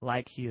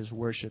like he is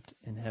worshipped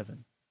in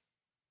heaven.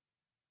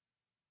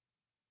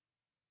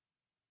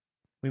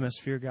 We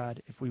must fear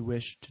God if we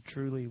wish to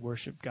truly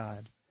worship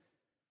God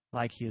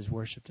like he is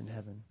worshipped in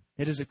heaven.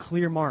 It is a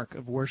clear mark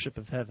of worship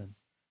of heaven,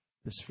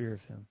 this fear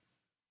of him.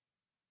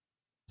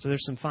 So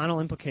there's some final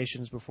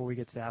implications before we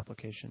get to the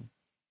application.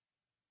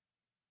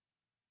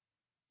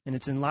 And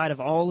it's in light of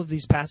all of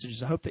these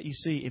passages, I hope that you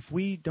see, if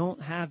we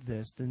don't have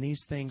this, then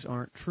these things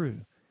aren't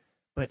true.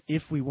 But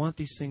if we want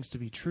these things to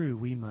be true,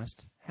 we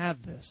must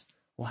have this.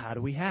 Well, how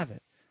do we have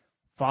it?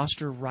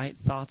 Foster right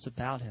thoughts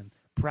about him.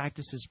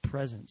 Practice his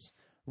presence.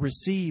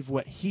 Receive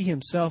what he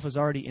himself has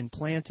already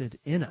implanted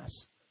in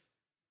us.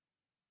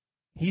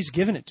 He's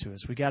given it to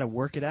us. We've got to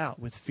work it out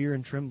with fear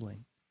and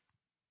trembling.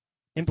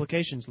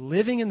 Implications.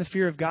 Living in the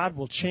fear of God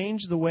will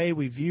change the way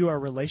we view our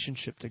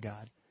relationship to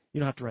God. You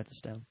don't have to write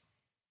this down.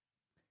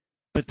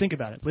 But think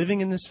about it.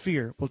 Living in this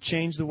fear will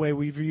change the way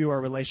we view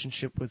our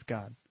relationship with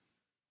God.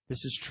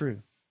 This is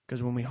true.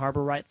 Because when we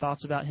harbor right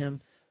thoughts about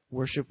him,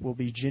 worship will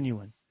be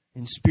genuine.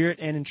 In spirit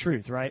and in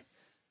truth, right?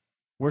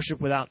 Worship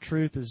without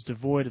truth is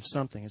devoid of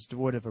something. It's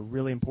devoid of a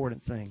really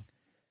important thing.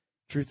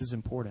 Truth is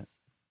important.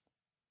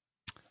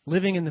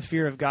 Living in the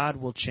fear of God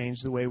will change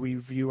the way we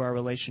view our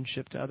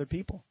relationship to other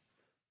people.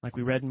 Like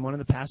we read in one of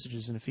the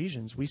passages in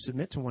Ephesians, we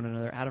submit to one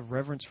another out of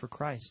reverence for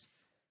Christ.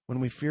 When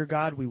we fear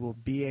God, we will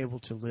be able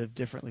to live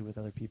differently with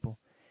other people.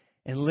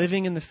 And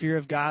living in the fear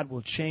of God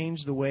will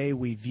change the way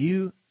we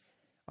view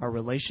our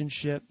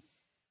relationship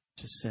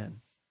to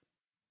sin.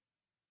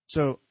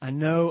 So I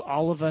know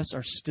all of us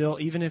are still,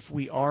 even if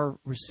we are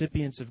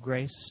recipients of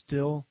grace,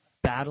 still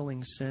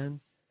battling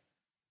sin.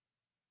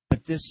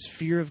 But this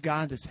fear of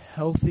God, this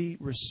healthy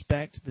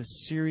respect,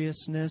 this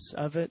seriousness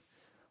of it,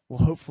 will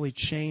hopefully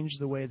change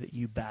the way that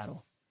you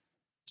battle.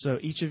 So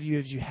each of you,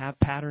 as you have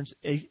patterns,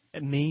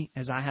 me,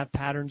 as I have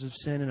patterns of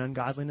sin and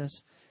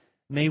ungodliness,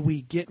 may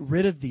we get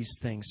rid of these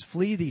things,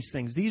 flee these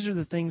things. These are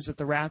the things that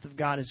the wrath of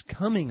God is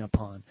coming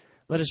upon.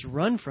 Let us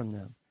run from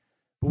them.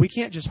 But we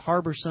can't just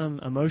harbor some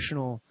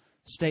emotional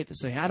state that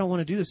say, I don't want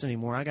to do this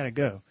anymore, I got to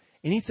go.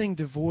 Anything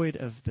devoid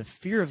of the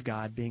fear of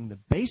God being the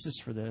basis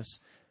for this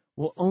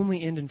will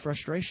only end in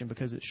frustration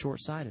because it's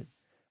short-sighted.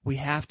 We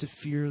have to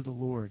fear the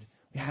Lord.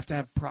 We have to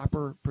have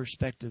proper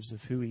perspectives of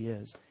who he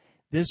is.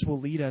 This will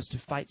lead us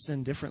to fight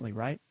sin differently,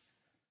 right?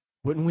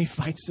 Wouldn't we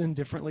fight sin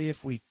differently if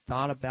we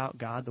thought about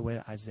God the way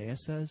that Isaiah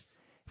says?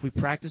 If we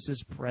practice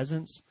his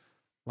presence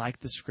like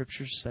the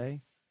scriptures say?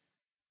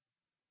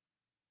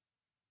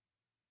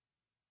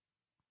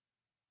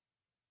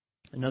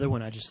 Another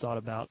one I just thought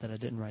about that I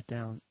didn't write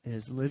down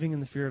is living in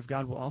the fear of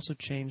God will also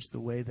change the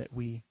way that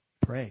we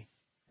pray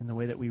and the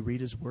way that we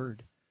read his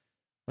word.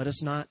 Let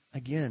us not,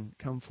 again,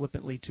 come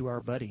flippantly to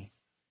our buddy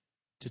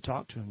to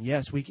talk to him.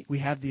 Yes, we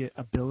have the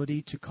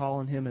ability to call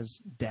on him as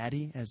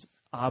Daddy, as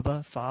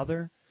Abba,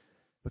 Father,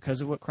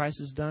 because of what Christ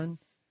has done.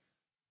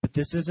 But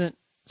this isn't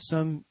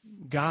some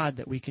God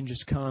that we can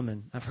just come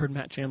and, I've heard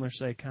Matt Chandler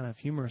say kind of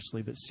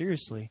humorously, but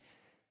seriously,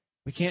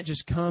 we can't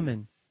just come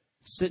and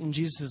sit in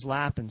Jesus'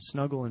 lap and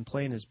snuggle and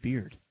play in his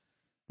beard.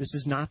 This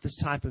is not this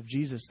type of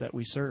Jesus that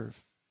we serve.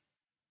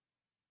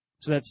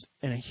 So that's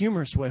in a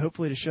humorous way,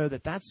 hopefully to show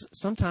that that's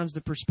sometimes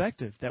the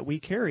perspective that we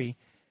carry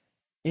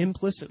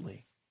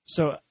implicitly.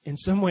 So in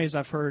some ways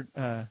I've heard,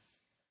 I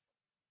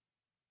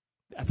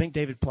think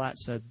David Platt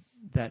said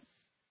that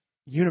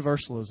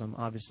universalism,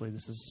 obviously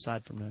this is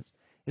aside from notes,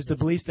 is the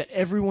belief that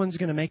everyone's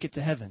going to make it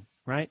to heaven,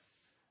 right?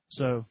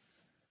 So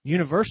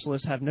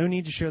universalists have no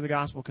need to share the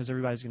gospel because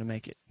everybody's going to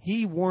make it.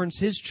 He warns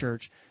his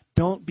church,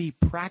 don't be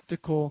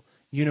practical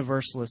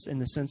universalists in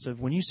the sense of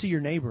when you see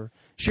your neighbor,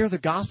 share the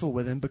gospel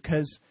with him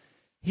because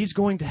he's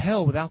going to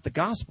hell without the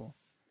gospel.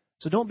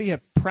 So don't be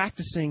a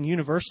practicing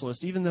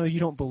universalist, even though you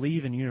don't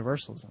believe in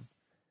universalism.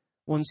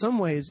 Well, in some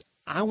ways,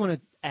 I want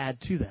to add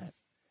to that.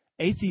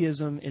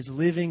 Atheism is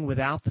living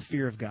without the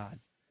fear of God.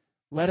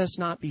 Let us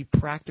not be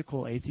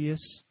practical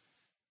atheists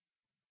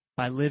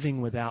by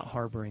living without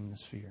harboring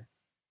this fear.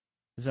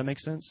 Does that make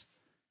sense?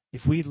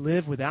 If we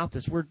live without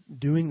this, we're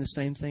doing the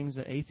same things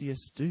that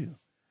atheists do.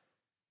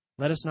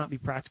 Let us not be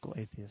practical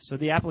atheists. So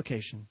the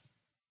application.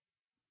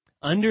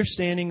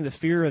 Understanding the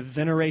fear of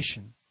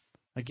veneration.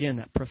 Again,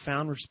 that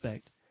profound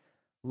respect.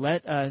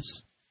 Let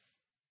us,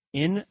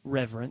 in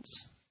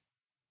reverence,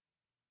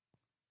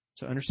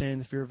 so understanding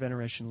the fear of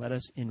veneration, let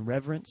us in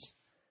reverence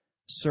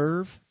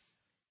serve,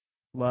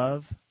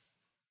 love,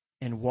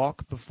 and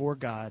walk before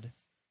God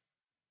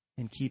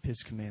and keep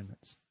His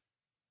commandments.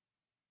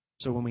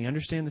 So when we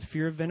understand the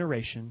fear of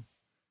veneration,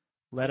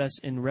 let us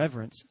in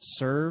reverence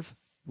serve,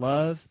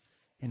 love,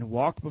 and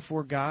walk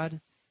before God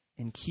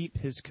and keep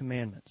His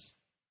commandments.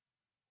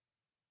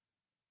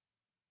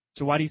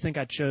 So why do you think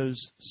I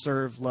chose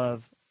serve,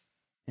 love,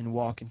 and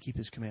walk and keep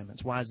His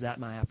commandments? Why is that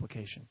my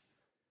application?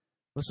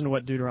 Listen to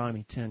what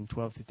Deuteronomy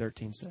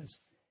 10:12-13 says.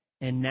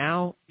 And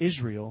now,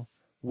 Israel,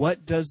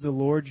 what does the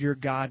Lord your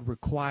God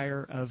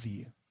require of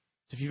you?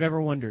 So if you've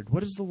ever wondered,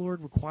 what does the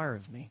Lord require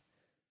of me?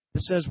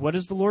 This says, what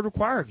does the Lord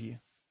require of you?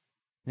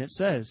 And it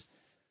says,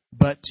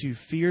 but to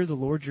fear the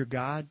Lord your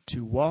God, to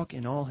walk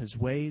in all His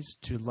ways,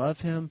 to love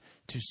Him,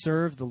 to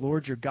serve the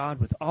Lord your God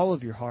with all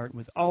of your heart,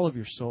 with all of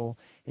your soul,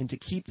 and to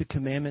keep the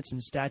commandments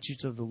and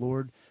statutes of the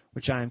Lord,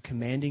 which I am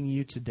commanding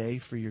you today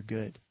for your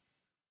good.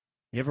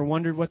 You ever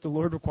wondered what the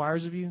Lord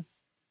requires of you?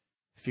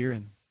 Fear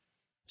Him,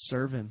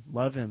 serve Him,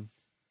 love Him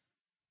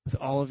with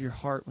all of your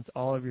heart, with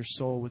all of your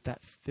soul, with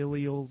that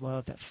filial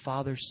love, that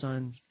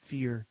father-son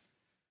fear.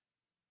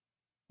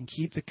 And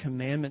keep the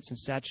commandments and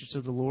statutes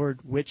of the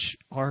Lord, which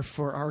are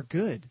for our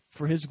good,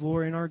 for His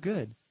glory and our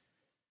good.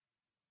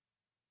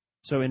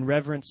 So in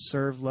reverence,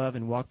 serve, love,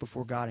 and walk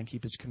before God and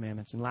keep His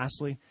commandments. And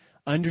lastly,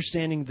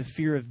 understanding the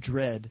fear of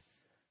dread,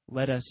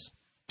 let us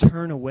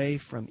turn away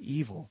from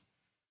evil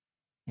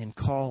and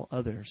call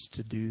others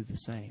to do the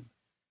same.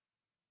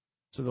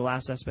 So the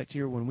last aspect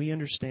here, when we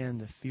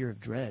understand the fear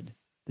of dread,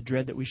 the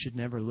dread that we should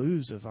never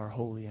lose of our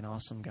holy and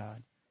awesome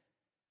God,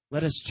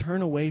 let us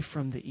turn away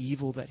from the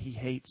evil that He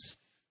hates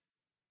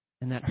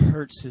and that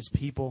hurts His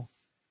people,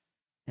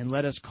 and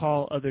let us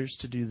call others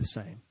to do the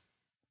same.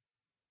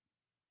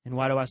 And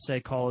why do I say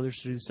call others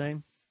to do the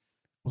same?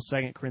 Well,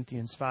 2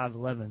 Corinthians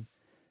 5:11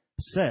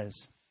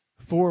 says,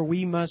 for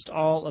we must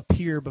all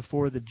appear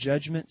before the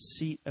judgment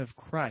seat of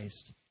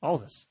Christ, all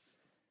of us,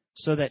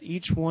 so that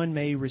each one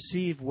may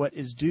receive what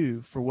is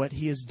due for what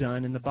he has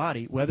done in the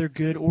body, whether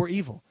good or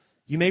evil.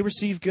 You may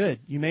receive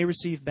good, you may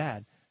receive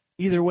bad.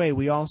 Either way,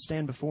 we all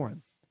stand before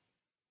Him.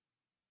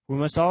 We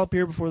must all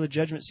appear before the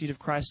judgment seat of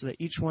Christ so that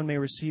each one may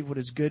receive what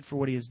is good for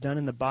what he has done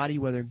in the body,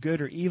 whether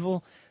good or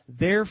evil.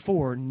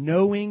 Therefore,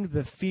 knowing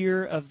the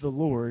fear of the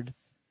Lord,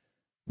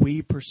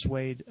 we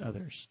persuade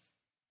others.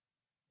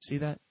 See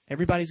that?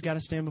 Everybody's got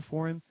to stand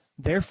before Him.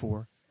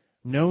 Therefore,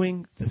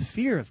 knowing the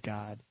fear of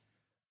God,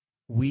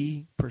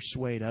 we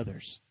persuade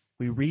others.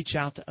 We reach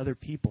out to other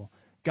people.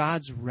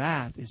 God's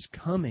wrath is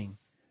coming.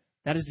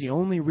 That is the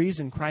only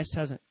reason Christ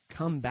hasn't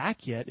come back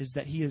yet, is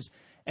that He is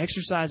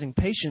exercising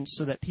patience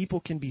so that people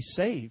can be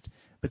saved.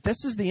 But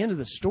this is the end of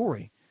the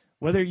story.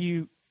 Whether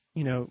you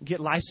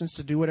get licensed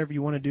to do whatever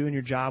you want to do in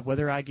your job,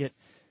 whether I get,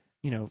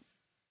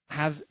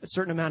 have a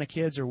certain amount of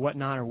kids or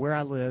whatnot, or where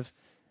I live,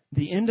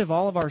 the end of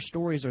all of our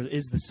stories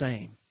is the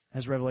same,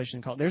 as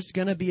Revelation called. There's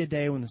going to be a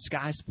day when the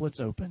sky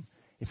splits open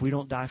if we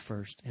don't die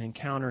first and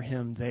encounter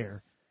Him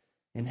there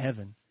in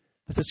heaven.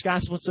 But the sky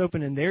splits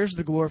open and there's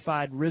the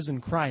glorified, risen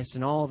Christ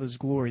in all of His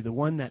glory, the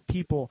one that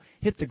people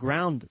hit the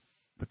ground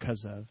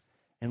because of,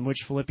 and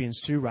which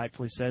Philippians 2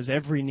 rightfully says,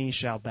 every knee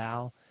shall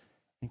bow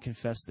and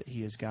confess that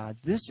He is God.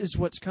 This is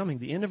what's coming.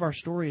 The end of our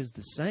story is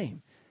the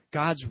same.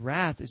 God's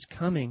wrath is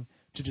coming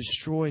to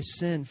destroy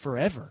sin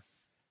forever.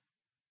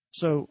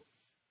 So,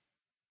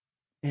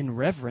 in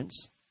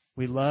reverence,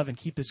 we love and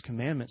keep His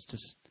commandments to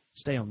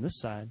stay on this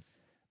side.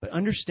 But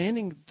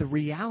understanding the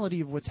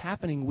reality of what's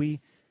happening, we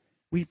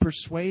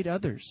persuade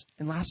others.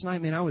 And last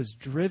night, man, I was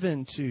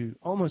driven to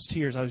almost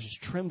tears. I was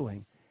just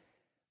trembling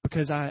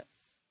because I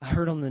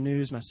heard on the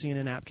news, my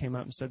CNN app came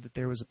up and said that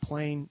there was a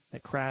plane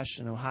that crashed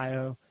in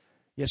Ohio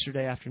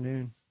yesterday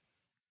afternoon.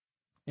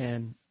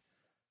 And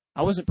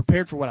I wasn't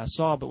prepared for what I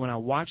saw, but when I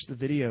watched the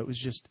video, it was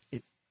just,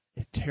 it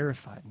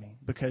terrified me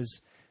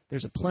because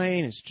there's a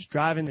plane, it's just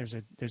driving,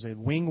 there's a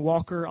wing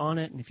walker on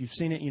it, and if you've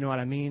seen it, you know what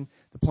I mean.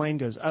 The plane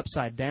goes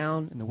upside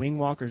down, and the wing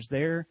walker's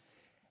there,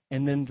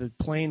 and then the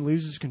plane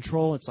loses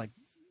control. It's like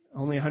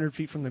only 100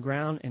 feet from the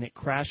ground, and it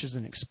crashes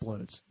and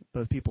explodes.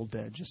 Both people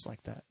dead, just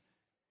like that.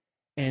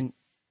 And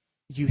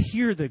you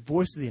hear the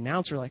voice of the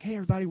announcer like, hey,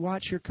 everybody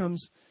watch, here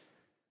comes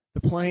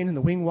the plane and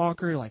the wing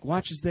walker, like,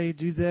 watch as they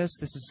do this.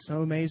 This is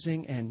so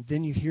amazing. And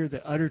then you hear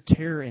the utter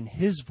terror in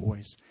his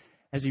voice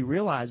as he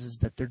realizes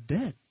that they're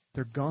dead.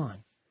 They're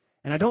gone.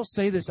 And I don't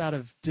say this out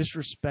of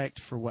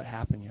disrespect for what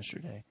happened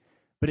yesterday,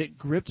 But it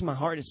gripped my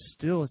heart.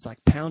 It's like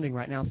pounding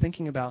right now,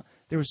 thinking about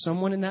there was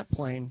someone in that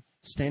plane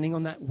standing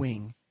on that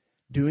wing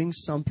doing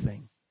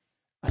something.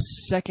 A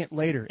second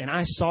later, and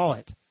I saw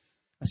it,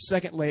 a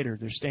second later,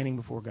 they're standing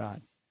before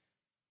God.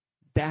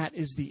 That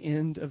is the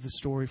end of the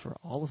story for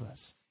all of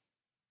us.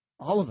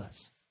 All of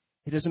us.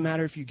 It doesn't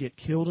matter if you get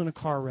killed in a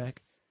car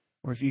wreck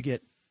or if you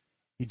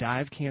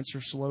die of cancer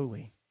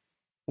slowly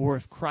or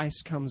if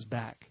Christ comes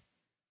back.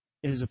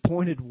 It is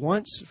appointed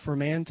once for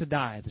man to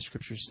die, the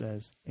Scripture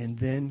says, and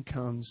then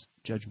comes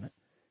judgment.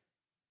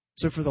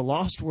 So for the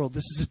lost world,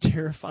 this is a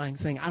terrifying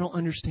thing. I don't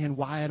understand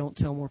why I don't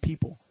tell more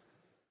people.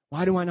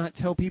 Why do I not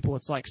tell people?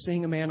 It's like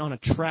seeing a man on a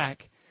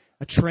track,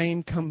 a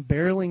train come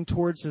barreling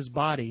towards his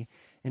body,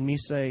 and me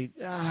say,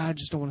 I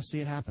just don't want to see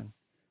it happen.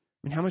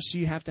 I mean, how much do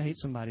you have to hate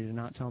somebody to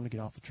not tell them to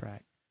get off the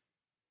track?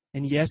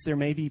 And yes, there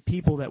may be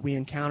people that we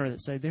encounter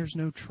that say, there's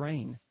no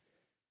train.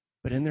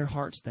 But in their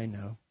hearts, they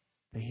know.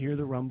 They hear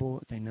the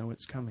rumble. They know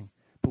it's coming.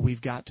 But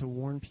we've got to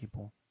warn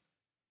people.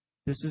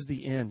 This is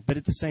the end. But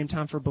at the same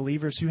time, for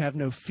believers who have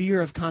no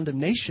fear of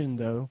condemnation,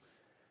 though,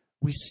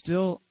 we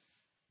still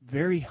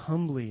very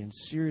humbly and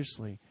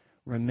seriously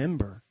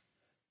remember,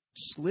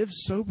 just live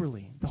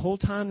soberly. The whole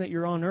time that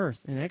you're on earth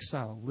in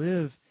exile,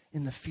 live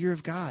in the fear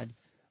of God.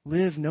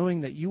 Live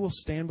knowing that you will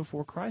stand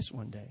before Christ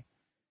one day.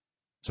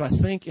 So I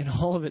think in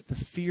all of it,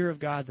 the fear of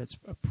God that's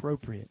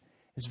appropriate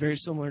is very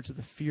similar to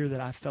the fear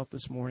that I felt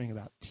this morning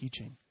about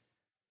teaching.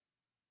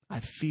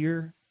 I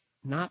fear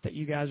not that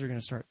you guys are going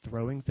to start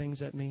throwing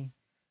things at me,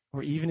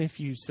 or even if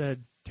you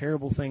said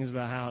terrible things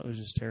about how it was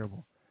just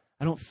terrible.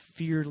 I don't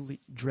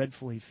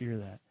dreadfully fear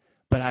that.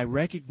 But I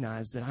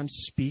recognize that I'm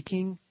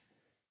speaking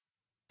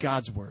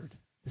God's word.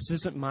 This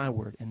isn't my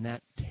word, and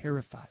that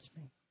terrifies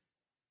me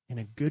in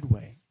a good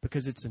way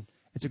because it's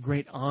a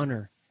great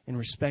honor and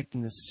respect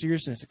and the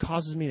seriousness. It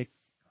causes me to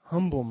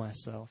humble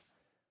myself.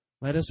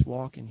 Let us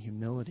walk in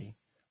humility,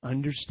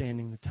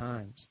 understanding the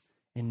times,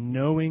 and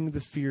knowing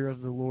the fear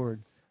of the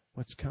Lord,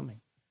 what's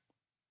coming.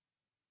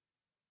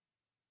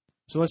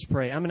 So let's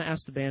pray. I'm going to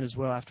ask the band as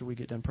well after we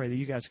get done pray that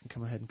you guys can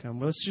come ahead and come.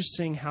 Well, let's just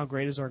sing How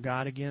Great Is Our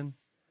God again.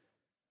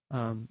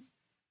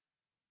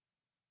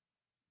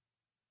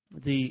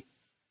 The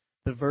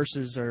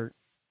verses are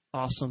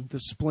awesome. The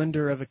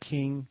splendor of a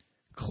king,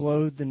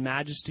 clothed in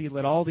majesty,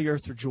 let all the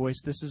earth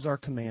rejoice. This is our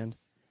command.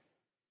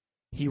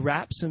 He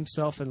wraps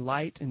himself in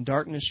light, and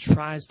darkness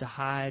tries to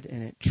hide,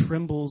 and it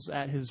trembles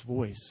at his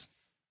voice.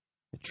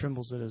 It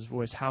trembles at his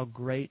voice. How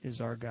great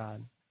is our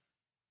God.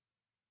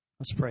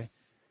 Let's pray.